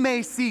 We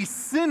may see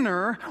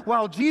sinner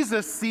while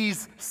Jesus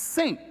sees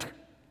saint.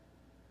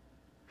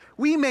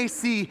 We may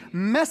see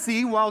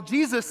messy while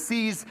Jesus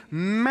sees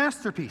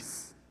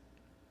masterpiece.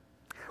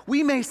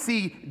 We may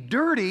see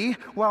dirty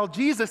while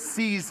Jesus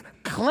sees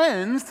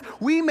cleansed.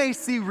 We may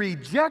see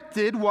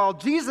rejected while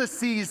Jesus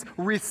sees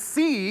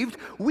received.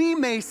 We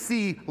may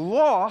see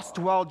lost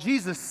while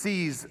Jesus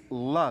sees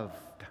loved.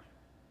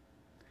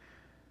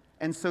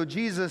 And so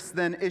Jesus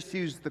then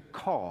issues the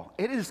call.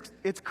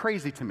 It's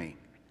crazy to me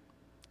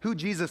who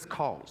Jesus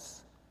calls.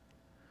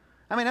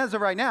 I mean, as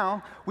of right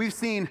now, we've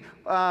seen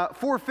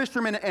 4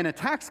 fishermen and a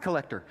tax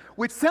collector,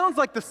 which sounds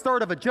like the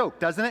start of a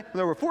joke, doesn't it?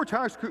 There were 4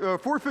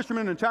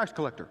 fishermen and a tax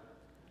collector.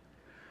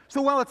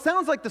 So while it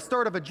sounds like the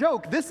start of a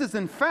joke, this is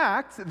in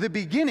fact the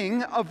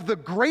beginning of the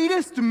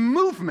greatest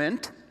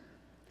movement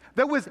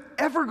that was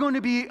ever going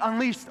to be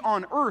unleashed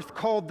on earth,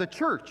 called the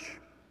church.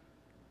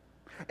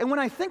 And when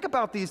I think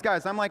about these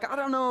guys, I'm like, I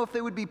don't know if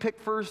they would be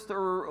picked first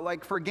or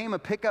like for a game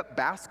of pickup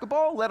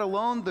basketball, let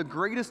alone the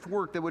greatest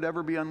work that would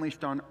ever be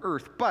unleashed on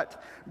earth.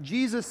 But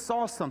Jesus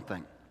saw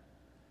something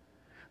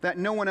that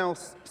no one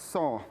else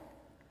saw.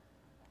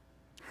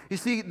 You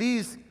see,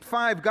 these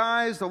 5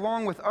 guys,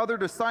 along with other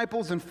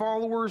disciples and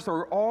followers,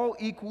 are all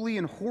equally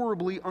and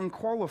horribly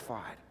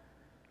unqualified.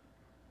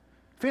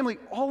 Family,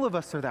 all of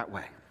us are that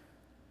way.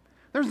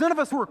 There's none of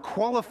us who are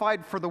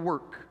qualified for the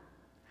work.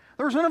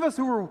 There's none of us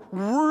who are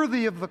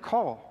worthy of the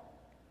call.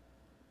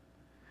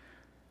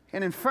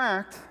 And in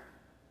fact,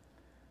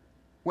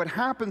 what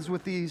happens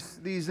with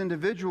these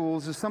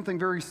individuals is something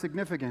very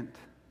significant.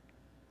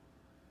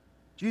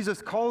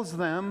 Jesus calls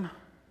them,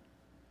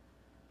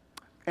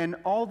 and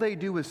all they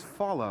do is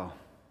follow,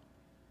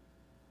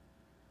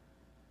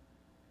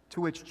 to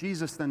which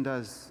Jesus then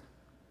does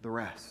the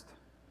rest.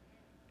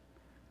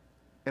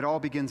 It all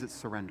begins at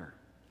surrender.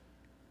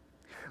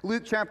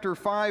 Luke chapter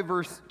 5,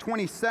 verse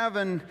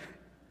 27,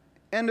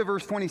 end of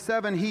verse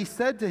 27, he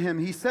said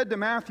to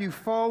Matthew,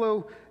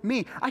 "Follow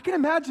me." I can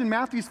imagine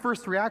Matthew's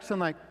first reaction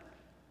like,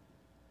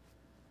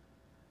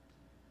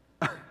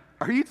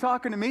 are you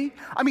talking to me?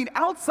 I mean,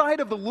 outside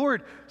of the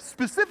Lord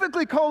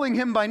specifically calling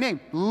him by name,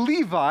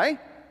 Levi,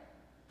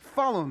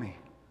 follow me.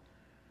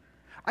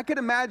 I could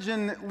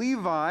imagine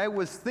Levi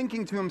was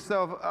thinking to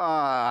himself,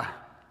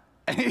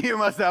 you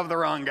must have the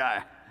wrong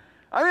guy.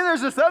 I mean,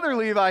 there's this other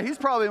Levi. He's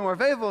probably more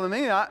faithful than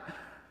me. Are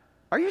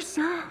you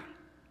sure?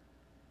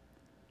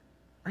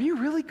 Are you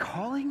really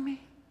calling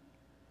me?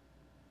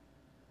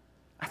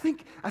 I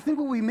think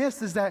what we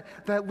miss is that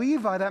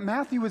Levi, that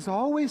Matthew, was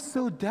always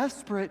so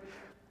desperate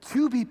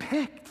to be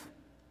picked.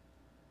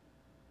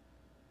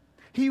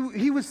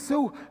 He was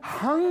so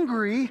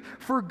hungry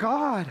for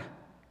God.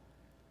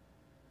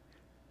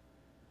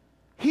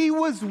 He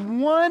was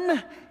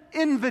one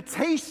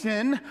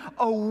invitation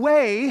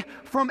away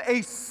from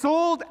a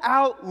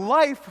sold-out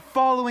life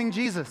following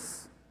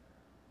Jesus.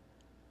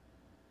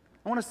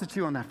 I want us to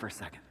chew on that for a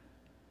second.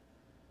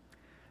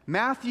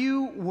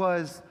 Matthew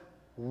was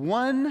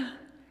one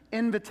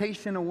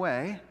invitation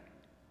away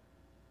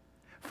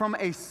from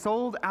a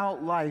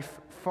sold-out life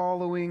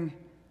following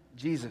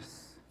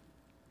Jesus.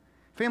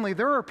 Family,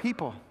 there are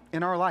people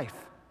in our life.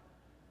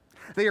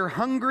 They are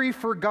hungry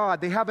for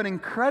God. They have an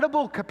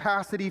incredible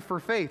capacity for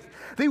faith.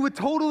 They would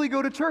totally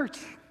go to church.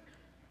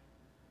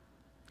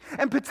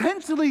 And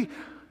potentially,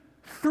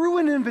 through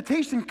an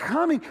invitation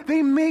coming,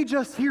 they may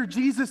just hear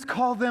Jesus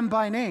call them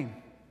by name.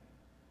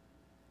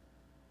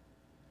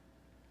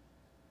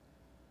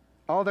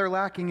 All they're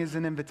lacking is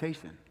an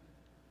invitation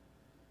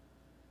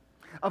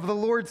of the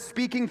Lord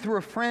speaking through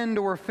a friend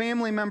or a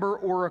family member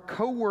or a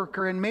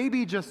coworker, and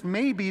maybe, just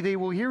maybe, they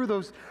will hear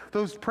those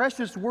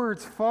precious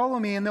words, "Follow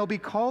me," and they'll be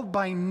called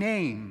by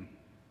name.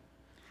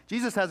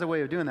 Jesus has a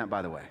way of doing that,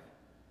 by the way,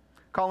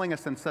 calling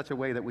us in such a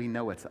way that we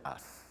know it's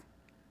us.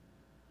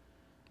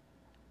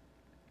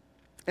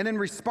 And in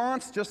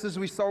response, just as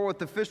we saw with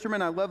the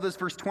fishermen, I love this,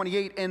 verse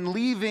 28, and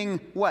leaving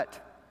what?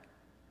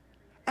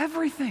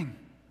 Everything.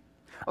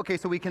 Okay,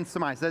 so we can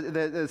surmise.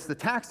 It's the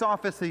tax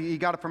office. He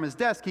got it from his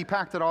desk. He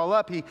packed it all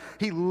up.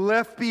 He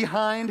left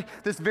behind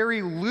this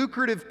very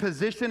lucrative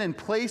position and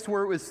place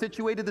where it was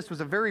situated. This was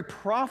a very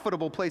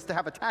profitable place to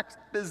have a tax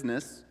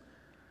business.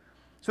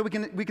 So we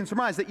can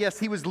surmise that, yes,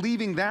 he was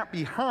leaving that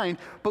behind,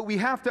 but we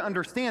have to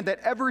understand that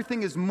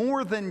everything is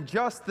more than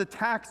just the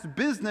tax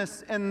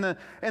business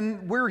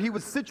and where he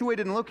was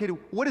situated and located.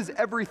 What does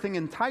everything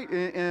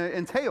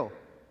entail?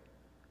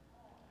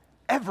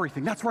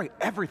 Everything. That's right,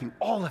 everything,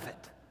 all of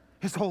it.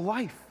 His whole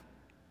life.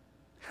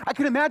 I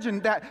can imagine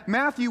that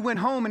Matthew went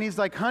home and he's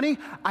like, "Honey,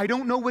 I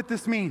don't know what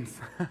this means.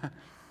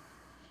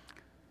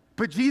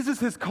 But Jesus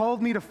has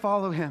called me to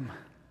follow him.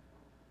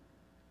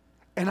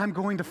 And I'm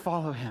going to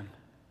follow him."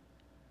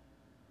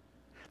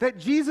 That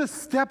Jesus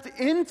stepped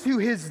into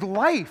his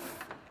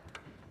life.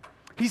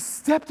 He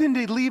stepped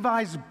into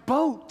Levi's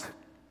boat.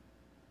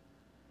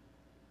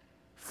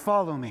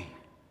 "Follow me."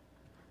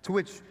 To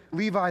which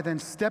Levi then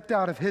stepped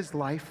out of his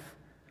life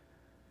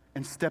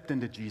and stepped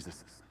into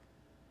Jesus's.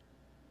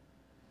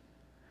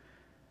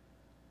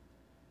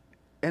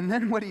 And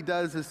then what he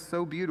does is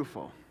so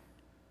beautiful.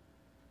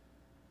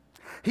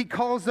 He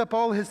calls up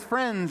all his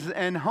friends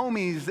and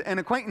homies and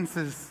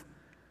acquaintances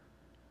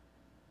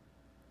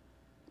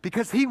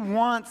because he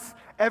wants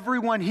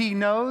everyone he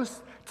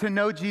knows to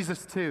know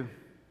Jesus too.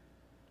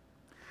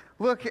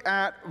 Look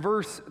at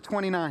verse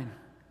 29.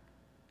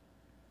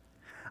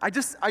 I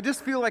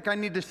just feel like I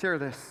need to share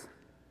this.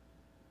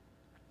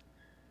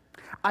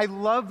 I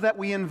love that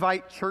we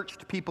invite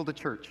churched people to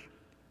church.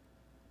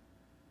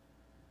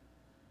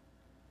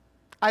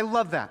 I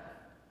love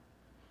that.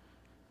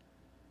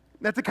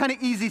 That's a kind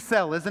of easy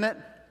sell, isn't it?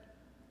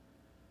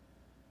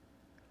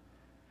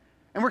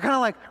 And we're kind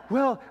of like,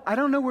 "Well, I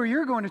don't know where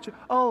you're going to church.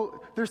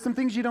 Oh, there's some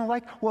things you don't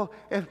like. Well,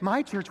 at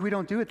my church, we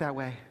don't do it that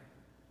way.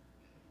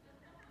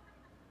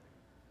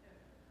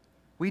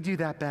 We do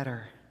that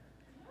better.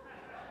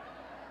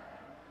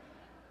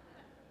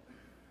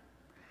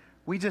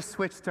 We just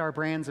switched our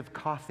brands of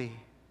coffee."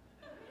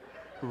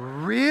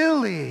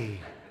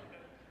 Really?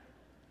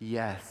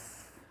 Yes.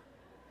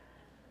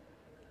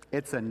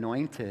 It's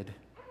anointed.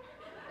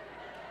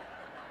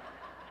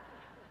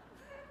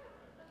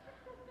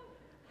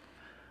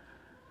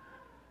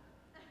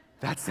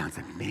 That sounds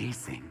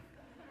amazing.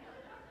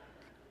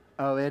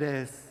 Oh, it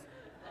is.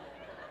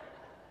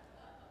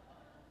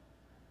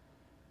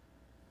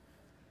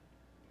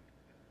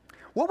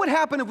 What would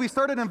happen if we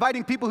started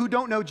inviting people who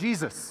don't know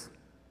Jesus?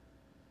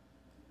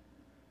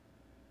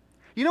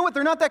 You know what?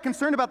 They're not that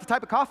concerned about the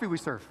type of coffee we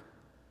serve.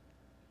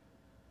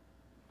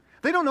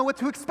 They don't know what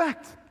to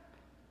expect.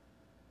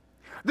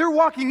 They're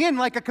walking in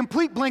like a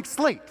complete blank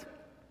slate.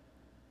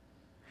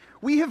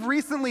 We have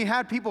recently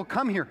had people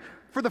come here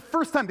for the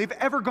first time they've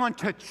ever gone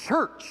to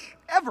church,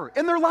 ever,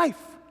 in their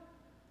life.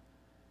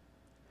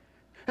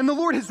 And the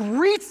Lord has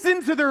reached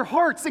into their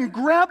hearts and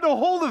grabbed a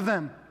hold of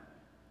them.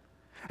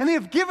 And they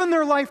have given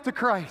their life to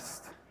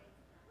Christ.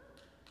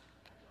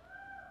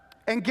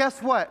 And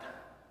guess what?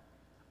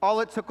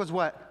 All it took was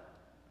what?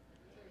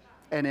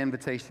 An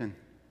invitation.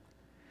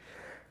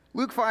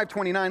 Luke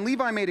 5:29,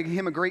 Levi made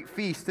him a great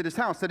feast at his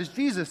house. That is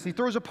Jesus. He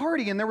throws a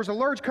party, and there was a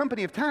large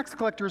company of tax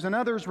collectors and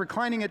others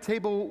reclining at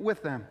table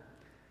with them.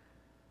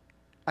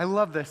 I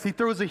love this. He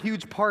throws a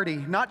huge party,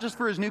 not just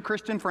for his new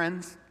Christian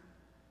friends,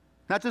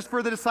 not just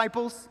for the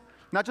disciples,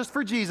 not just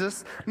for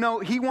Jesus. No,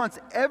 he wants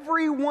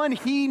everyone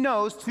he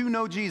knows to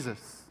know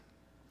Jesus.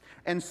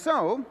 And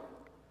so,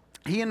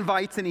 he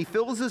invites and he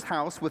fills his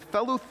house with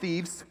fellow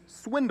thieves,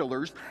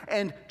 swindlers,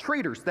 and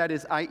traitors, that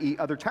is, i.e.,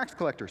 other tax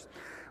collectors.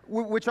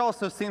 Which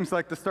also seems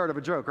like the start of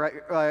a joke,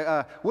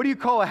 right? What do you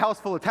call a house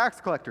full of tax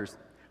collectors?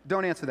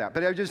 Don't answer that,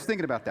 but I was just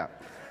thinking about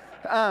that.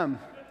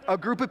 A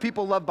group of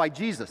people loved by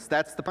Jesus.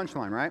 That's the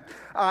punchline, right?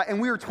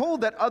 And we were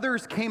told that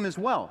others came as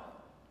well.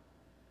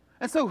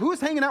 And so who's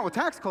hanging out with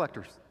tax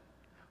collectors?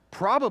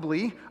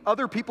 Probably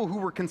other people who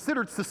were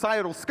considered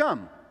societal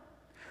scum.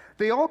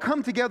 They all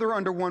come together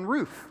under one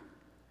roof.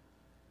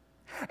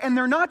 And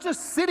they're not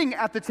just sitting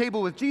at the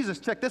table with Jesus.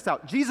 Check this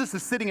out. Jesus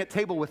is sitting at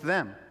table with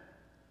them.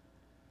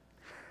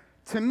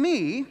 To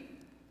me,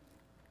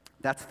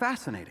 that's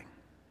fascinating.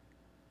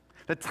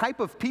 The type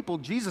of people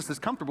Jesus is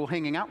comfortable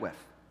hanging out with.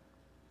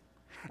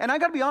 And I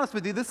got to be honest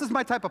with you, this is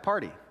my type of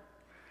party.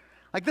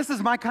 Like, this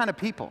is my kind of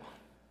people.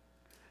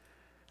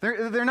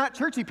 They're not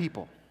churchy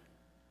people.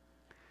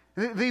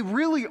 They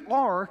really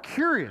are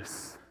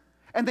curious.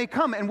 And they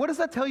come, and what does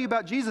that tell you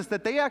about Jesus?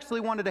 That they actually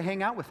wanted to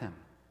hang out with him.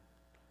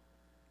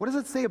 What does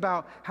it say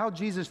about how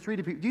Jesus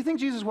treated people? Do you think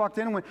Jesus walked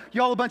in and went,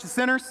 y'all a bunch of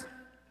sinners?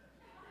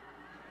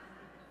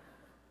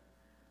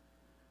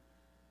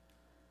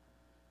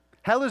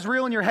 Hell is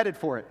real and you're headed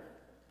for it.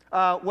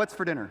 What's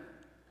for dinner?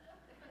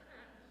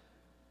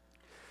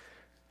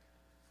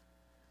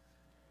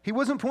 He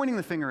wasn't pointing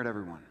the finger at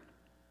everyone.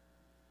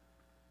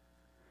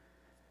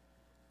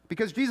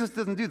 Because Jesus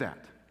doesn't do that.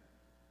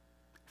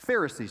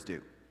 Pharisees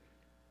do.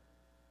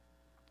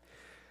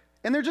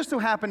 And there just so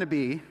happened to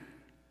be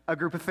a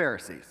group of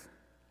Pharisees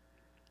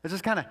that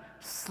just kind of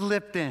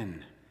slipped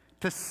in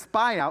to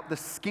spy out the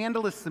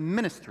scandalous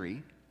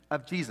ministry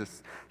of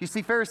Jesus. You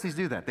see, Pharisees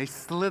do that. They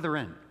slither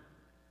in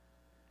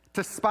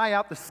to spy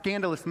out the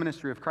scandalous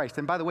ministry of Christ.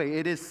 And by the way,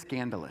 it is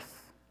scandalous.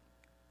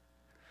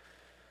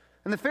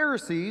 And the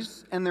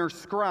Pharisees and their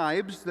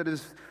scribes, that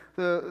is,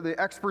 the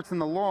experts in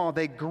the law,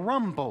 they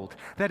grumbled.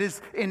 That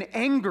is, in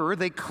anger,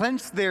 they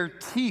clenched their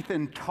teeth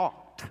and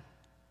talked.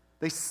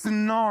 They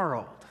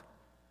snarled.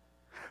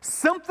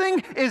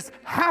 Something is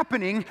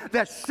happening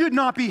that should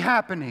not be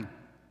happening.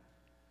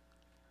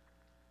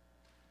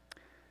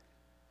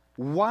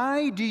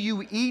 Why do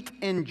you eat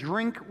and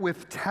drink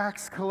with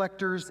tax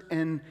collectors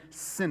and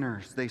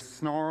sinners? They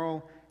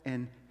snarl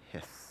and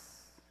hiss.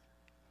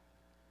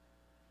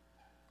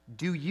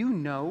 Do you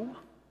know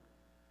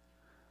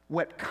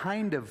what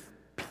kind of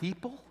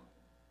people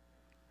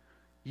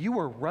you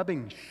are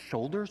rubbing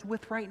shoulders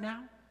with right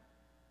now?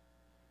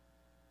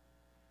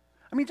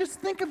 I mean, just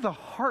think of the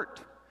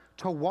heart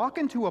to walk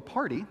into a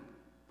party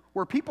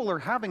where people are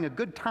having a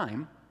good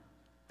time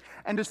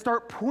and to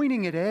start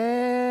pointing at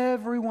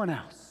everyone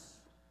else.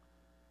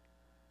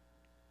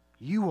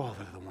 You all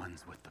are the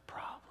ones with the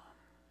problem.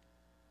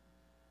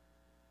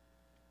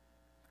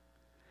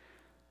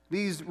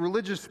 These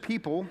religious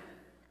people,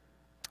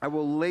 I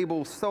will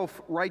label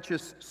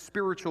self-righteous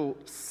spiritual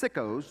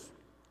sickos,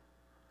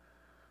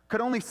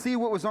 could only see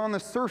what was on the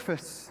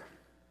surface.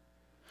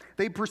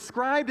 They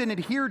prescribed and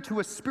adhered to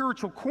a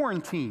spiritual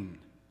quarantine.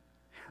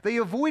 They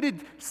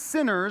avoided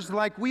sinners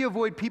like we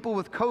avoid people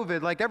with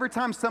COVID, like every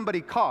time somebody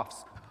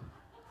coughs.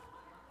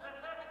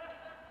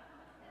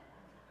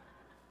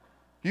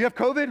 You have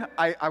COVID?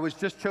 I was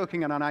just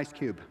choking on an ice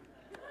cube.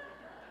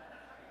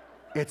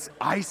 It's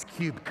ice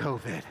cube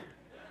COVID.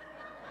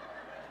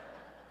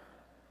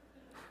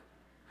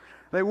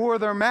 They wore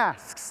their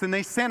masks and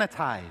they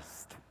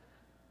sanitized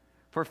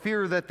for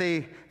fear that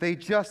they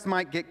just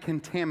might get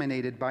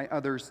contaminated by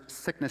others'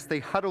 sickness. They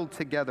huddled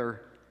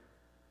together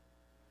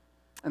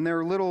in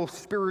their little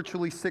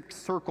spiritually sick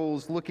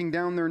circles, looking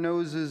down their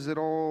noses at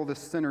all the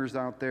sinners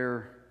out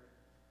there,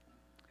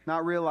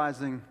 not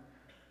realizing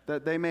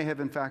that they may have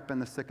in fact been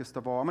the sickest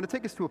of all. I'm going to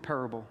take us to a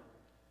parable.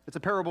 It's a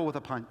parable with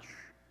a punch,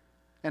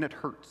 and it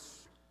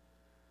hurts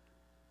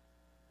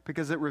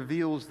because it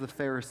reveals the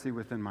Pharisee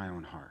within my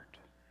own heart.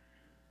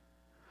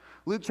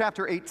 Luke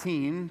chapter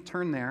 18,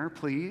 turn there,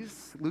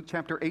 please. Luke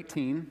chapter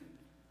 18,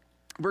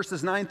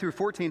 verses 9 through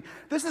 14.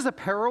 This is a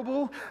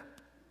parable,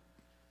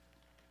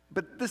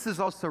 but this is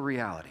also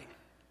reality.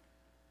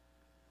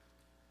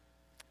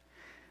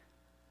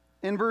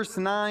 in verse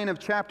 9 of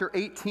chapter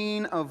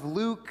 18 of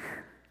Luke.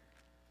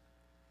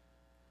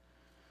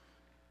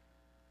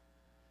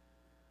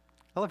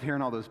 I love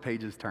hearing all those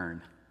pages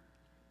turn.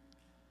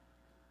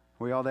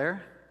 Are we all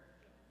there?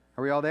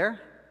 Are we all there?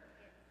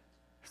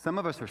 Some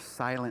of us are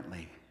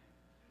silently.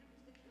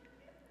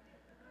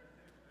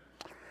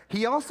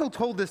 He also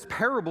told this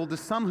parable to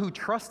some who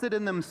trusted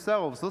in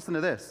themselves, listen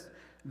to this,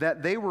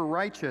 that they were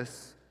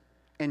righteous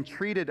and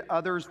treated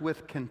others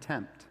with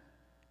contempt.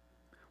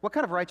 What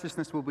kind of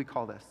righteousness would we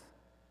call this?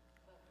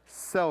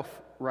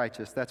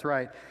 Self-righteous, that's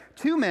right.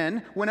 Two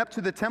men went up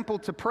to the temple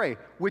to pray,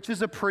 which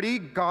is a pretty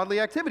godly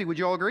activity. Would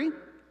you all agree?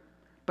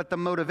 But the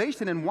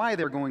motivation and why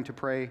they're going to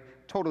pray,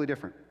 totally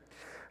different.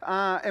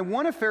 And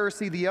one a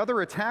Pharisee, the other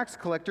a tax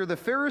collector. The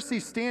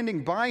Pharisee,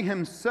 standing by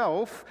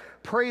himself,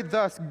 prayed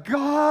thus,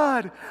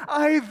 God,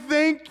 I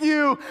thank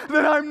you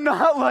that I'm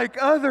not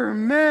like other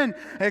men,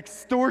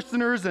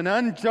 extortioners and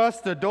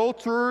unjust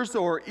adulterers,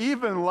 or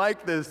even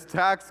like this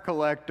tax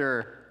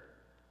collector.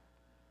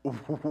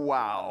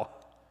 Wow.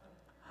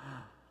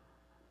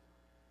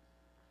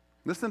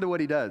 Listen to what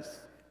he does.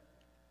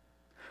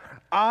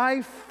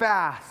 I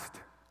fast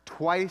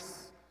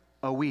twice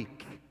a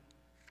week.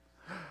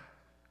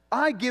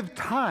 I give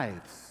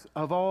tithes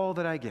of all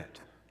that I get.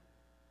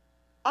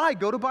 I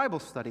go to Bible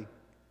study.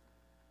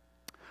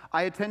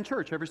 I attend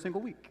church every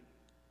single week.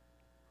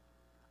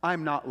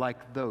 I'm not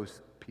like those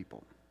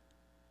people.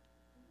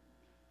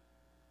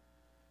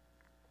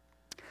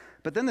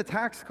 But then the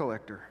tax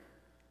collector,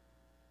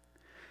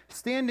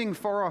 standing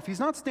far off, he's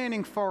not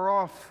standing far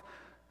off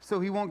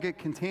so he won't get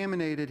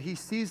contaminated. He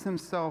sees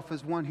himself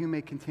as one who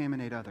may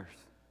contaminate others.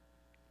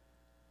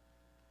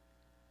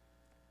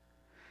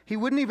 He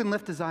wouldn't even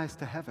lift his eyes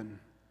to heaven.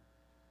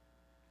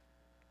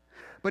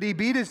 But he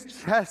beat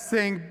his chest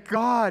saying,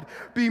 God,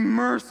 be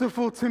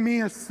merciful to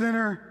me, a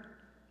sinner.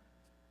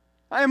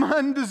 I am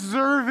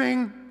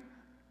undeserving.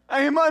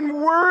 I am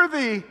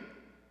unworthy.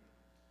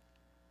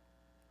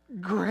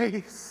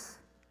 Grace.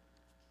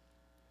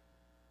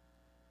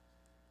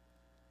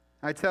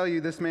 I tell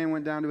you, this man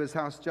went down to his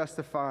house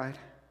justified,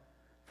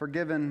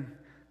 forgiven,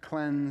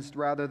 cleansed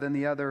rather than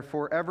the other.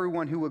 For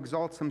everyone who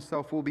exalts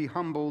himself will be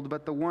humbled,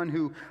 but the one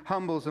who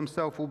humbles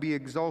himself will be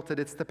exalted.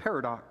 It's the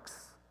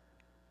paradox.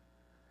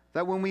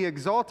 That when we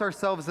exalt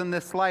ourselves in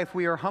this life,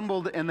 we are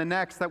humbled in the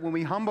next. That when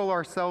we humble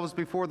ourselves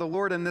before the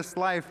Lord in this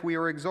life, we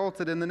are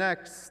exalted in the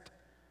next.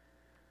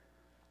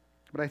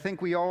 But I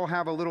think we all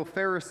have a little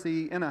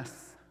Pharisee in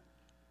us.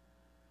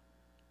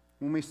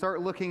 When we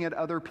start looking at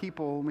other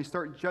people, and we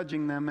start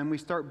judging them, and we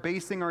start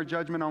basing our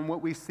judgment on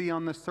what we see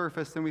on the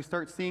surface, and we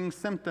start seeing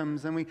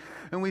symptoms, and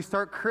we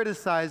start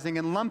criticizing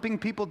and lumping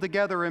people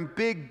together in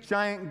big,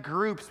 giant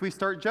groups, we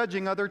start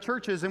judging other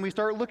churches, and we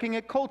start looking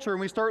at culture, and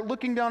we start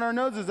looking down our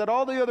noses at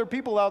all the other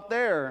people out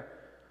there.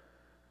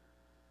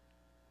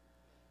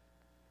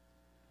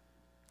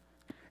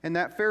 And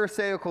that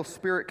Pharisaical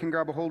spirit can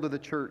grab a hold of the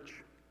church,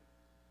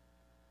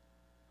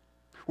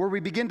 where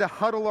we begin to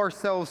huddle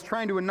ourselves,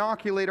 trying to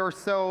inoculate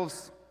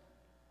ourselves.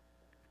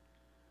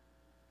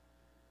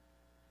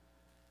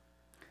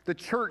 The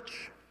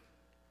church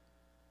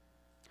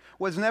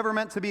was never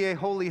meant to be a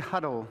holy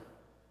huddle.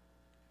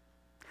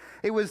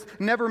 It was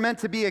never meant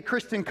to be a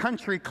Christian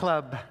country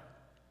club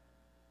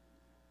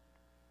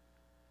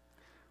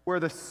where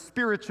the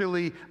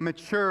spiritually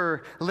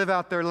mature live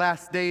out their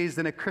last days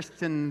in a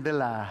Christian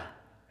villa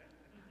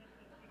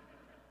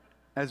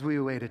as we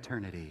await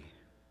eternity.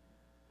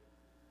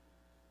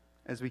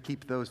 As we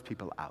keep those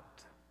people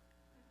out.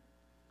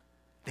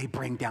 They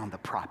bring down the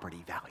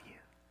property value.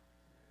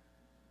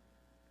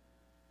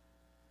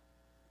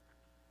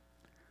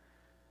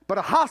 But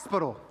a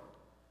hospital,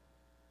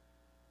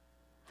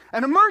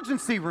 an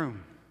emergency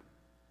room,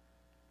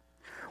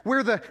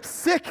 where the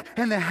sick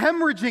and the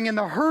hemorrhaging and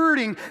the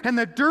hurting and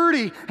the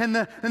dirty and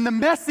the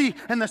messy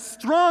and the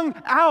strung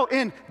out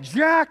and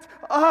jacked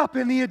up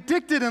and the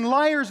addicted and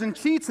liars and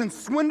cheats and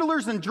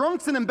swindlers and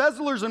drunks and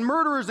embezzlers and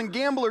murderers and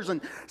gamblers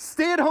and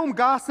stay-at-home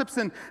gossips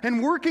and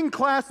working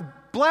class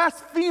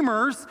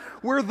blasphemers,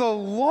 where the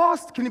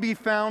lost can be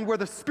found, where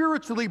the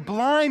spiritually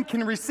blind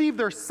can receive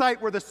their sight,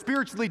 where the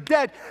spiritually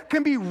dead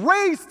can be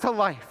raised to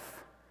life.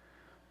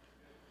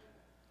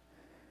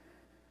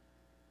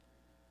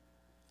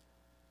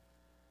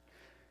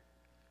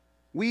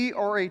 We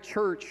are a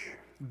church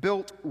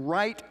built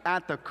right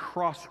at the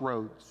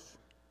crossroads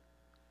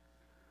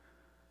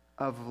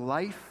of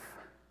life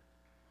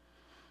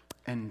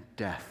and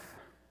death.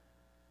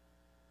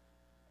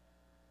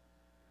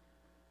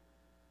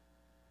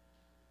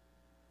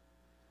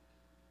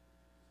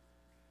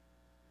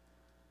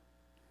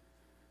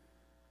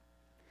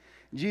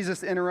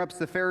 Jesus interrupts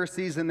the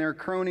Pharisees and their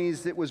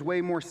cronies. It was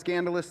way more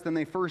scandalous than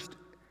they first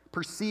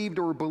perceived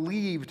or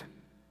believed.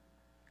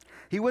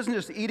 He wasn't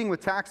just eating with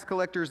tax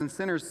collectors and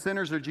sinners.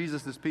 Sinners are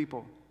Jesus'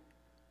 people.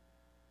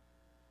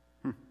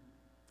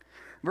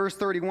 Verse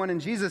 31, and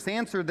Jesus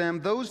answered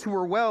them, those who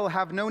are well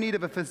have no need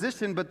of a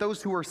physician, but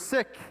those who are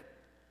sick.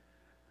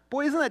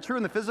 Boy, isn't that true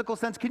in the physical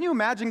sense? Can you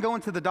imagine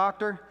going to the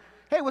doctor?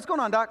 Hey, what's going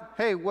on, doc?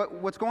 Hey,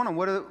 what's going on?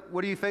 What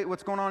do you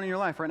what's going on in your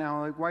life right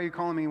now? Like, why are you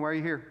calling me? Why are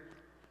you here?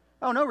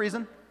 Oh, no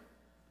reason.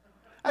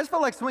 I just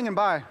felt like swinging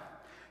by.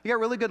 You got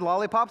really good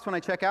lollipops when I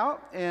check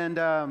out, and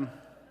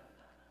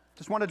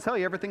just wanted to tell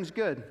you everything's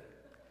good.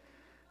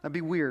 That'd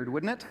be weird,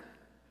 wouldn't it?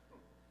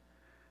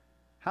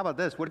 How about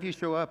this? What if you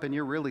show up and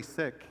you're really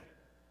sick,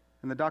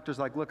 and the doctor's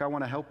like, look, I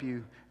want to help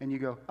you, and you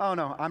go, oh,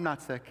 no, I'm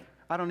not sick.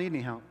 I don't need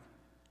any help.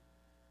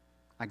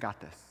 I got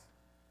this.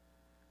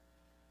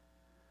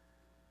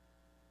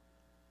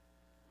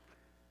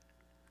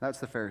 That's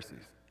the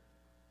Pharisees.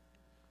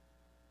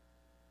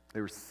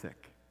 They were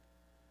sick.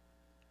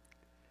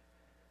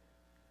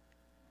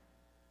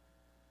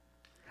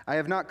 I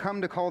have not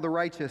come to call the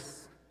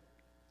righteous,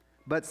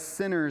 but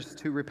sinners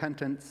to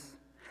repentance.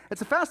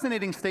 It's a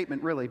fascinating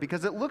statement, really,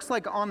 because it looks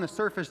like on the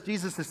surface,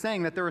 Jesus is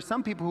saying that there are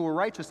some people who are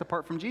righteous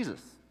apart from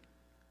Jesus.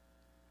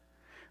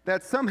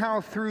 That somehow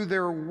through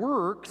their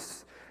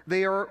works,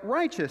 they are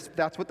righteous.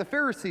 That's what the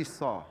Pharisees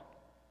saw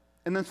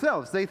in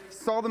themselves. They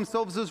saw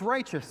themselves as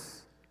righteous.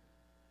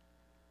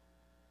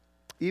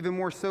 Even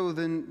more so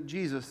than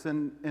Jesus.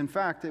 And in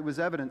fact, it was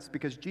evidence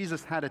because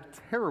Jesus had a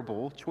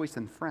terrible choice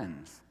in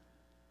friends.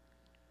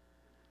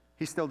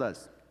 He still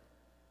does.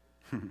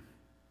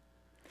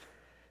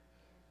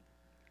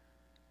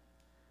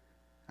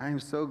 I am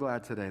so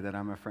glad today that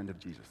I'm a friend of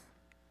Jesus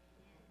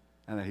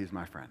and that he's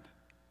my friend.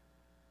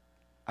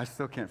 I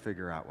still can't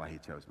figure out why he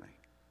chose me.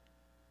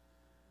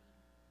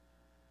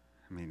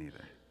 Me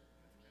neither.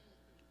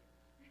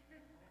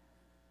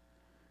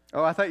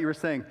 Oh, I thought you were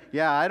saying,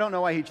 yeah, I don't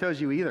know why he chose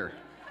you either.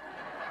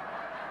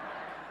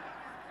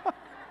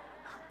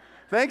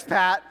 Thanks,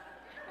 Pat.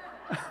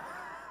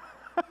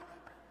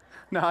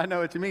 No, I know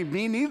what you mean.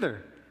 Me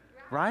neither.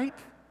 Right?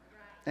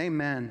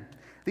 Amen.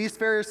 These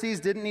Pharisees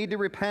didn't need to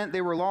repent.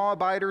 They were law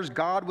abiders.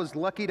 God was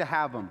lucky to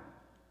have them.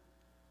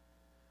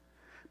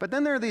 But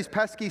then there are these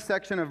pesky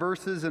section of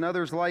verses and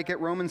others like it.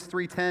 Romans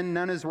 3:10,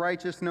 none is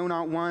righteous, no,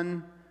 not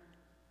one.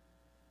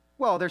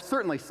 Well, there's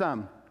certainly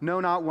some.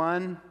 No, not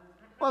one.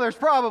 Well, there's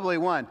probably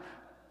one.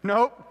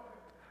 Nope,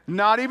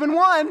 not even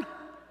one.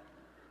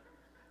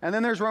 And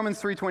then there's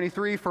Romans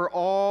 3:23, for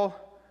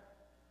all.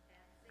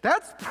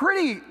 That's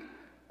pretty,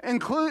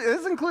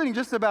 it's including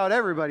just about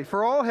everybody.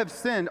 For all have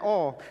sinned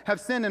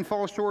and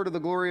fall short of the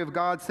glory of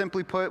God.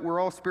 Simply put, we're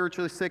all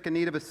spiritually sick in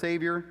need of a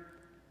Savior.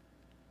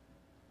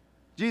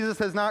 Jesus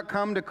has not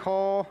come to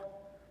call,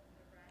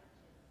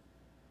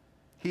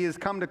 he has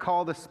come to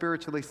call the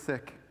spiritually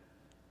sick.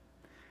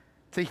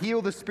 To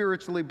heal the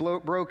spiritually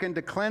broken,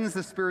 to cleanse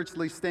the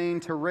spiritually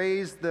stained, to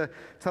raise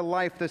to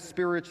life the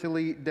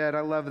spiritually dead. I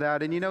love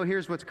that. And you know,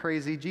 here's what's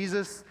crazy.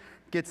 Jesus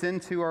gets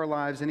into our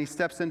lives and he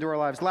steps into our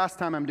lives. Last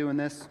time I'm doing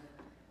this.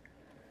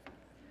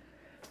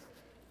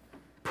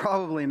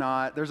 Probably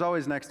not. There's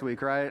always next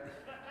week, right?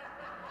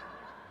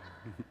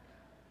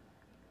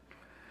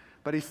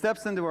 But he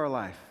steps into our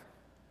life.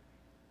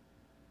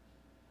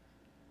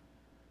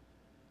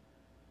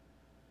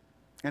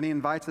 And he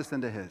invites us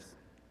into his.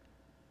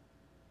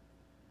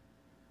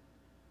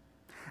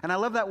 And I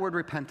love that word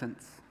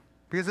repentance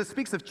because it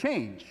speaks of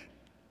change.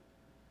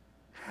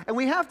 And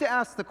we have to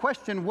ask the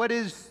question, what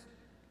is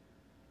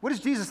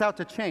Jesus out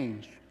to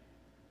change?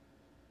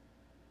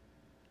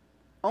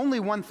 Only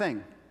one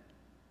thing.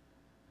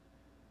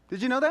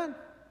 Did you know that?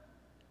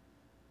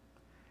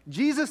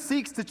 Jesus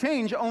seeks to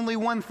change only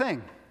one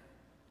thing.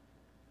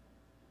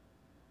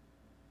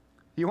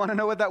 You want to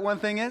know what that one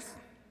thing is?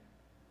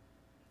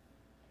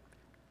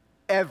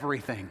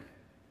 Everything.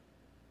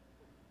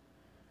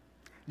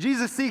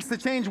 Jesus seeks to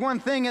change one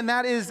thing, and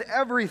that is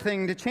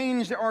everything, to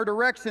change our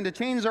direction, to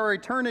change our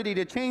eternity,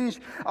 to change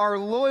our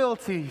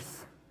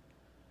loyalties,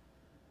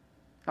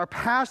 our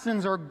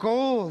passions, our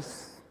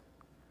goals.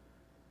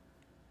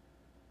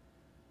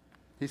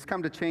 He's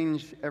come to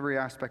change every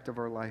aspect of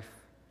our life.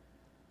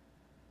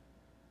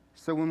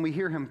 So when we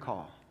hear him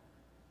call,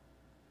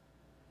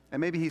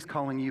 and maybe he's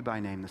calling you by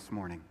name this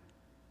morning,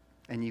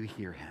 and you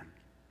hear him,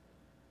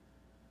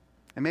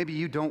 and maybe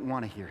you don't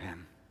want to hear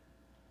him.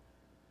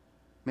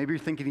 Maybe you're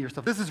thinking to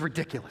yourself, this is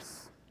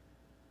ridiculous.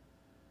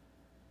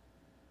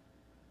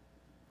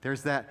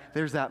 There's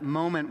that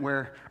moment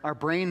where our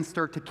brains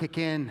start to kick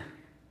in.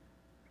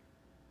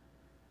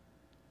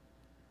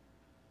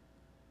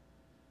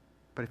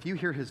 But if you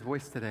hear his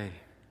voice today,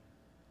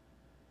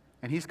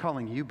 and he's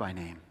calling you by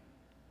name,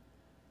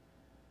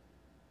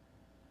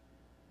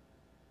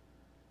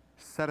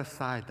 set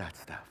aside that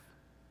stuff.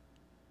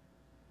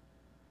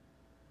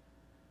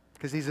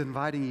 Because he's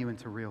inviting you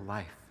into real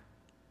life.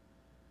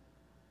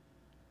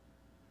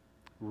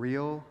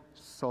 Real,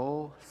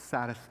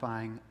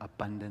 soul-satisfying,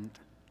 abundant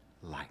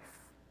life.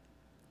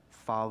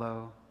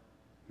 Follow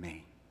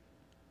me.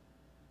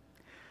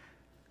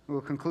 We'll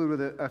conclude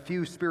with a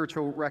few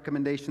spiritual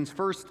recommendations.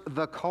 First,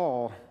 the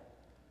call.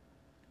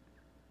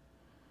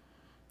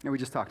 And we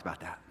just talked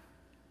about that.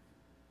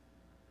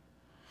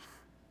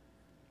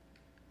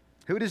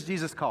 Who does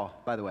Jesus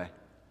call, by the way?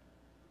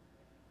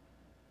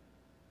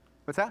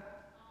 What's that?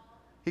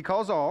 He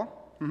calls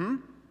all. Mm-hmm.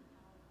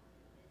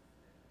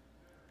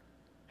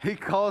 He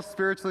calls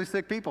spiritually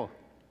sick people.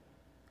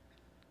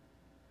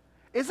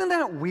 Isn't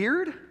that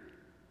weird?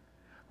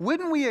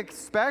 Wouldn't we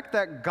expect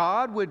that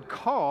God would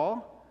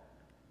call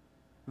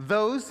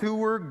those who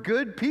were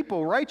good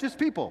people, righteous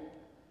people?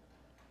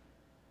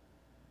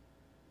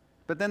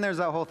 But then there's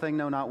that whole thing,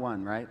 no, not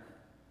one, right?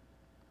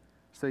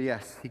 So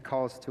yes, he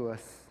calls to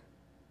us.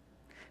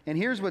 And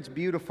here's what's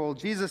beautiful.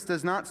 Jesus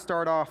does not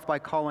start off by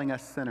calling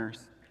us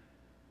sinners.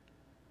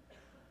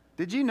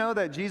 Did you know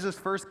that Jesus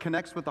first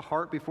connects with the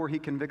heart before he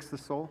convicts the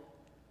soul?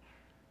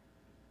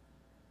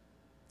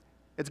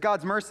 It's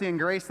God's mercy and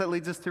grace that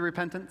leads us to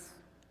repentance.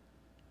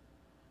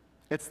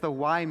 It's the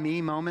why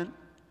me moment.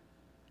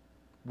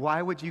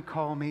 Why would you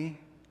call me?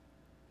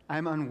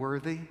 I'm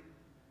unworthy.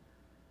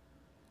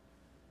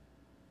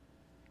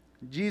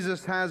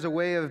 Jesus has a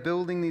way of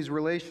building these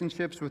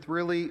relationships with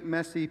really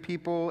messy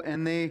people,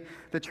 and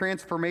the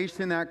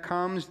transformation that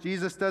comes,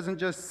 Jesus doesn't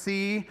just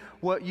see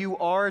what you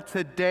are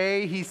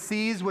today, he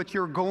sees what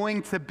you're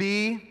going to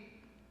be.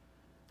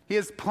 He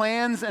has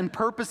plans and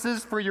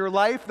purposes for your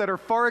life that are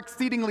far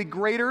exceedingly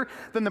greater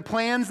than the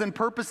plans and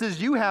purposes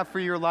you have for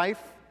your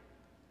life.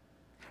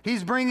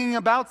 He's bringing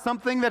about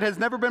something that has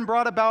never been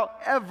brought about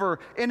ever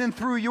in and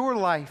through your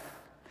life.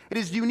 It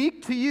is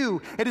unique to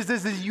you. It is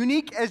as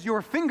unique as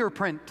your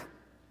fingerprint.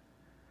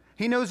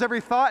 He knows every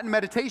thought and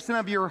meditation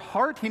of your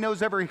heart. He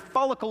knows every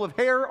follicle of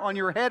hair on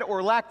your head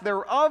or lack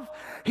thereof.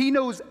 He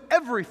knows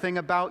everything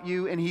about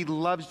you, and he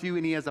loves you,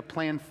 and he has a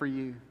plan for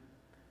you.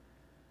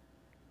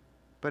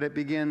 But it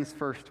begins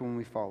first when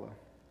we follow.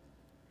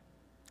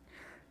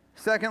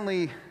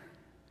 Secondly,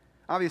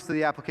 obviously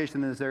the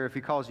application is there. If he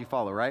calls, you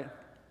follow, right?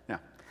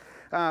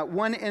 Yeah.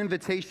 One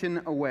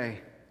invitation away.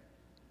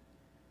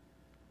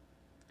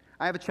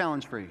 I have a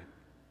challenge for you.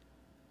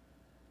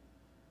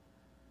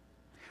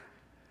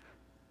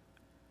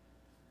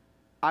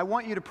 I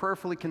want you to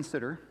prayerfully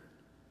consider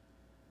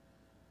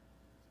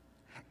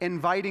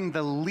inviting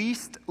the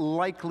least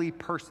likely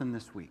person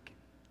this week.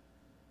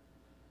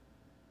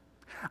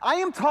 I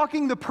am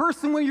talking the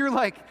person when you're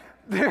like,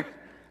 there's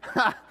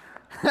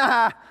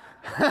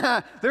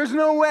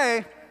no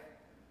way.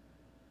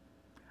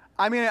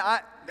 I mean,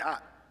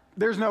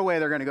 there's no way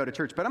they're going to go to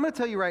church. But I'm going to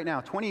tell you right now,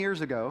 20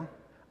 years ago,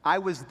 I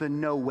was the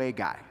no way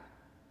guy.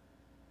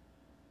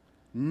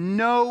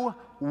 No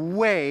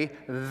way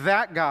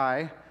that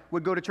guy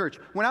would go to church.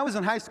 When I was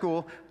in high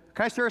school,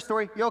 can I share a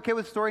story? You okay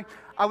with the story?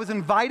 I was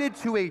invited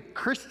to a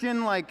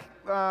Christian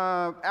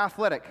Christian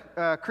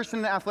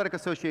Athletic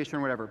Association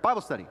or whatever,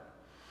 Bible study.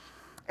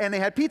 And they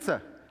had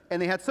pizza,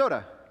 and they had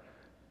soda.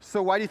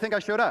 So why do you think I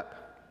showed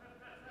up?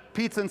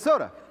 Pizza and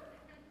soda.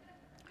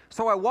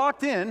 So I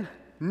walked in,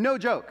 no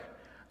joke,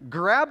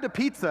 grabbed a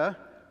pizza,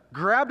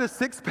 grabbed a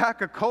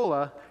 6-pack of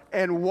cola,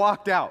 and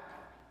walked out.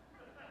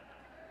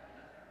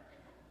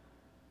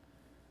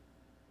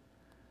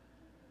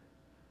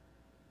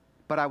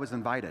 But I was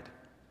invited.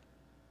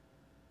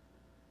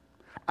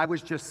 I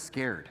was just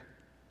scared.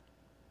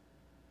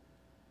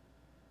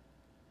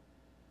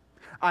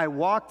 I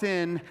walked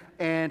in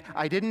and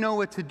I didn't know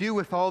what to do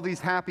with all these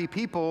happy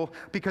people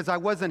because I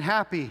wasn't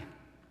happy.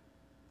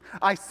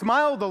 I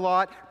smiled a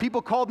lot.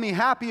 People called me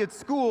happy at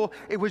school.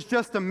 It was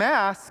just a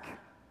mask.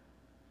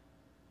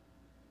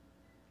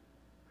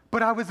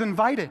 But I was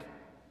invited.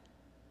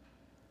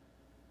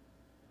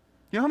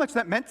 You know how much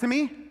that meant to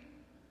me?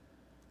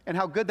 And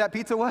how good that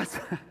pizza was?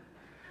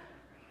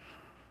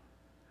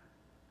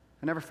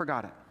 I never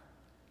forgot it.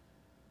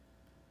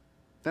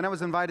 Then I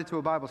was invited to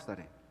a Bible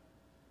study.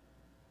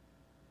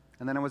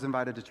 And then I was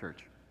invited to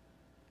church.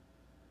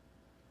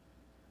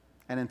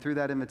 And then through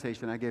that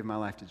invitation, I gave my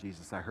life to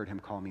Jesus. I heard him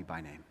call me by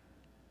name.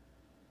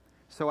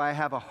 So I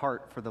have a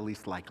heart for the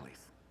least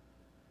likelies.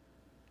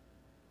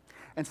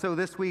 And so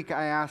this week,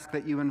 I ask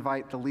that you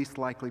invite the least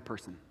likely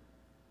person.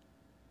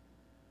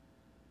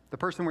 The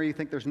person where you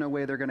think there's no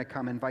way they're going to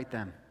come, invite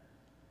them.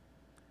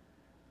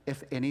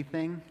 If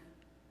anything,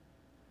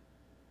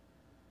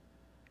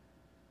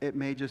 it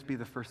may just be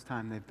the first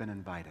time they've been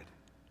invited.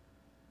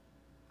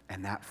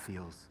 And that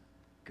feels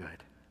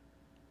good.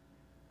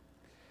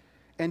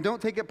 And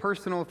don't take it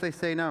personal if they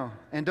say no.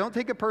 And don't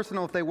take it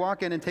personal if they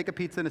walk in and take a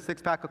pizza and a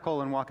 6-pack of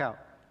cola and walk out.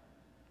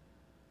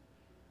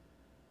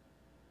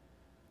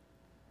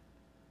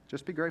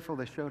 Just be grateful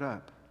they showed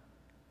up.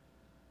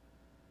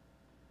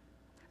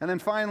 And then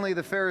finally,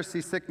 the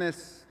Pharisee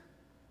sickness.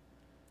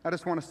 I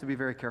just want us to be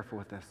very careful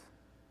with this.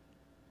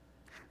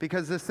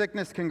 Because this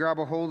sickness can grab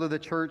a hold of the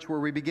church where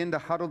we begin to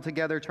huddle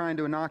together, trying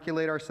to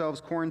inoculate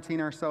ourselves,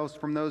 quarantine ourselves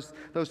from those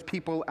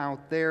people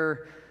out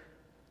there.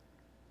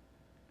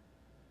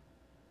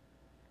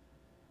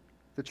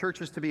 The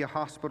church is to be a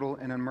hospital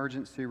and an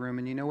emergency room.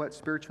 And you know what?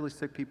 Spiritually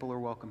sick people are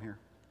welcome here.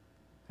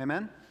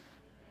 Amen?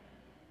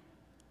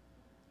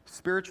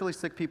 Spiritually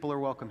sick people are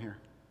welcome here.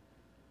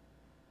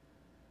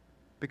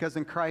 Because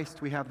in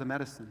Christ we have the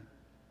medicine.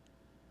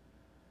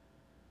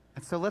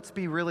 And so let's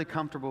be really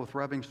comfortable with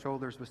rubbing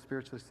shoulders with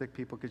spiritually sick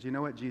people, because you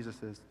know what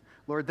Jesus is.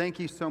 Lord, thank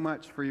you so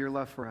much for your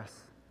love for us.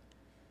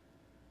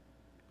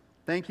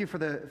 Thank you for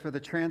the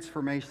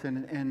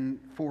transformation and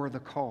for the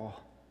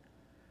call.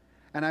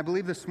 And I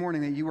believe this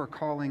morning that you are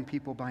calling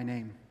people by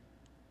name.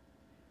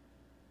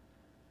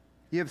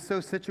 You have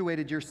so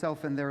situated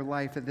yourself in their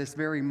life at this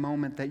very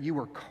moment that you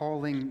are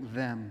calling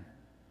them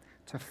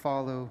to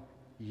follow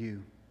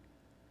you,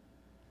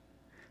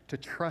 to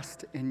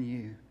trust in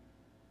you.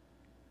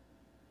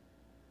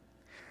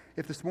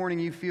 If this morning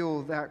you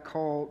feel that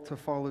call to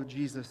follow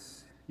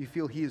Jesus, you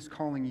feel he is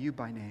calling you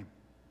by name,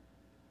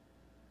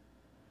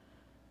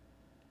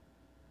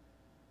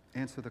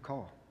 answer the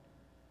call.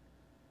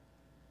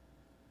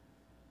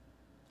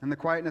 In the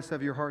quietness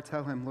of your heart,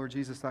 tell him, Lord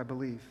Jesus, I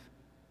believe.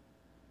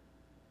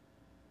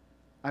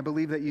 I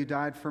believe that you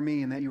died for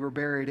me and that you were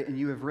buried and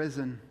you have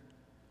risen.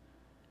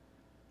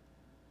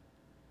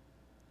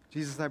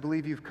 Jesus, I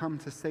believe you've come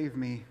to save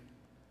me.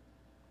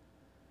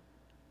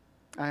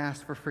 I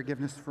ask for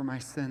forgiveness for my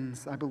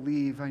sins. I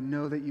believe, I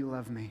know that you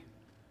love me.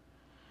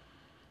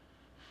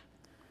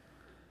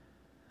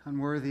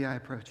 Unworthy, I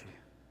approach you.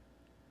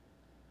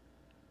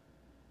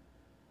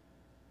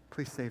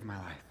 Please save my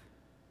life.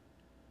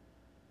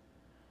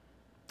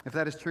 If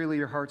that is truly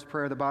your heart's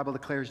prayer, the Bible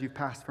declares you've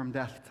passed from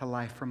death to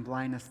life, from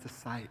blindness to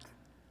sight.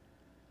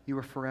 You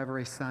are forever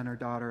a son or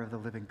daughter of the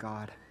living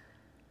God.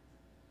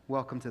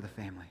 Welcome to the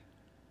family.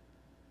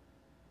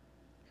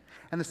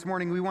 And this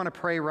morning, we want to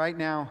pray right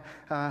now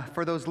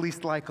for those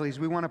least likelies.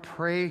 We want to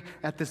pray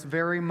at this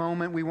very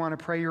moment. We want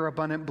to pray your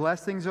abundant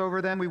blessings over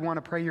them. We want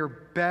to pray your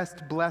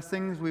best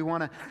blessings. We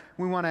want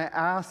to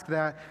ask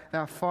that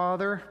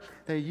Father,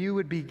 that you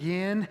would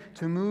begin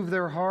to move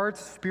their hearts,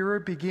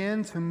 Spirit,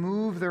 begin to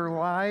move their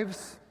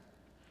lives.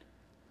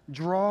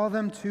 Draw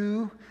them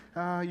to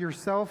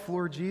yourself,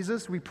 Lord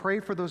Jesus. We pray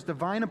for those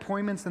divine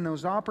appointments and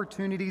those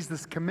opportunities,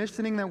 this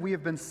commissioning that we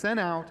have been sent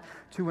out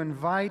to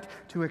invite,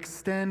 to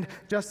extend,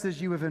 just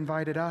as you have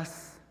invited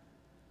us.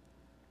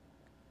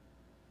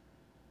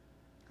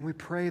 We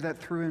pray that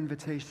through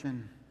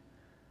invitation,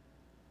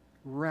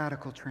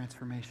 radical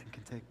transformation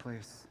can take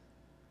place.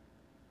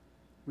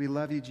 We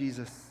love you,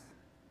 Jesus.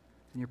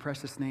 In your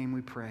precious name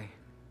we pray.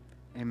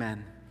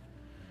 Amen.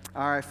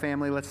 All right,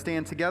 family, let's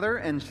stand together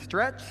and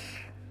stretch.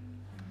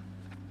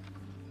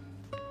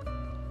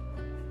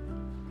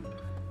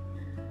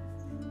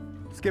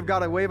 Let's give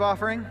God a wave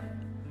offering.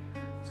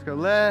 Let's go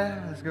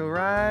left, let's go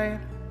right.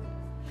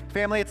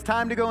 Family, it's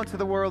time to go into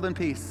the world in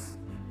peace.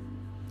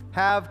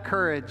 Have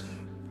courage.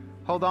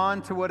 Hold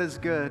on to what is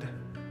good.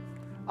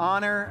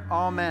 Honor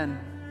all men.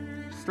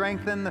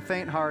 Strengthen the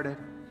faint-hearted.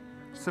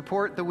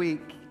 Support the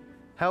weak.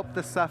 Help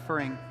the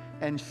suffering.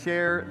 And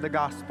share the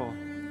gospel.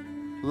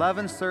 Love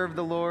and serve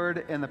the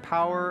Lord in the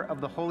power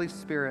of the Holy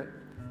Spirit.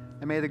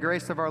 And may the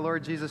grace of our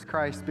Lord Jesus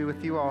Christ be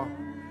with you all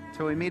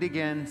till we meet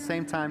again,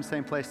 same time,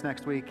 same place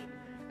next week.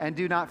 And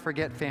do not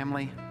forget,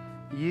 family,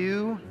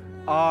 you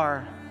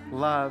are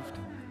loved.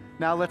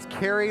 Now let's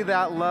carry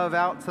that love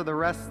out to the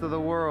rest of the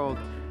world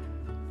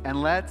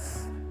and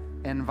let's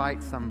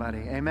invite somebody.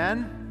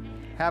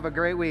 Amen? Have a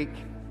great week.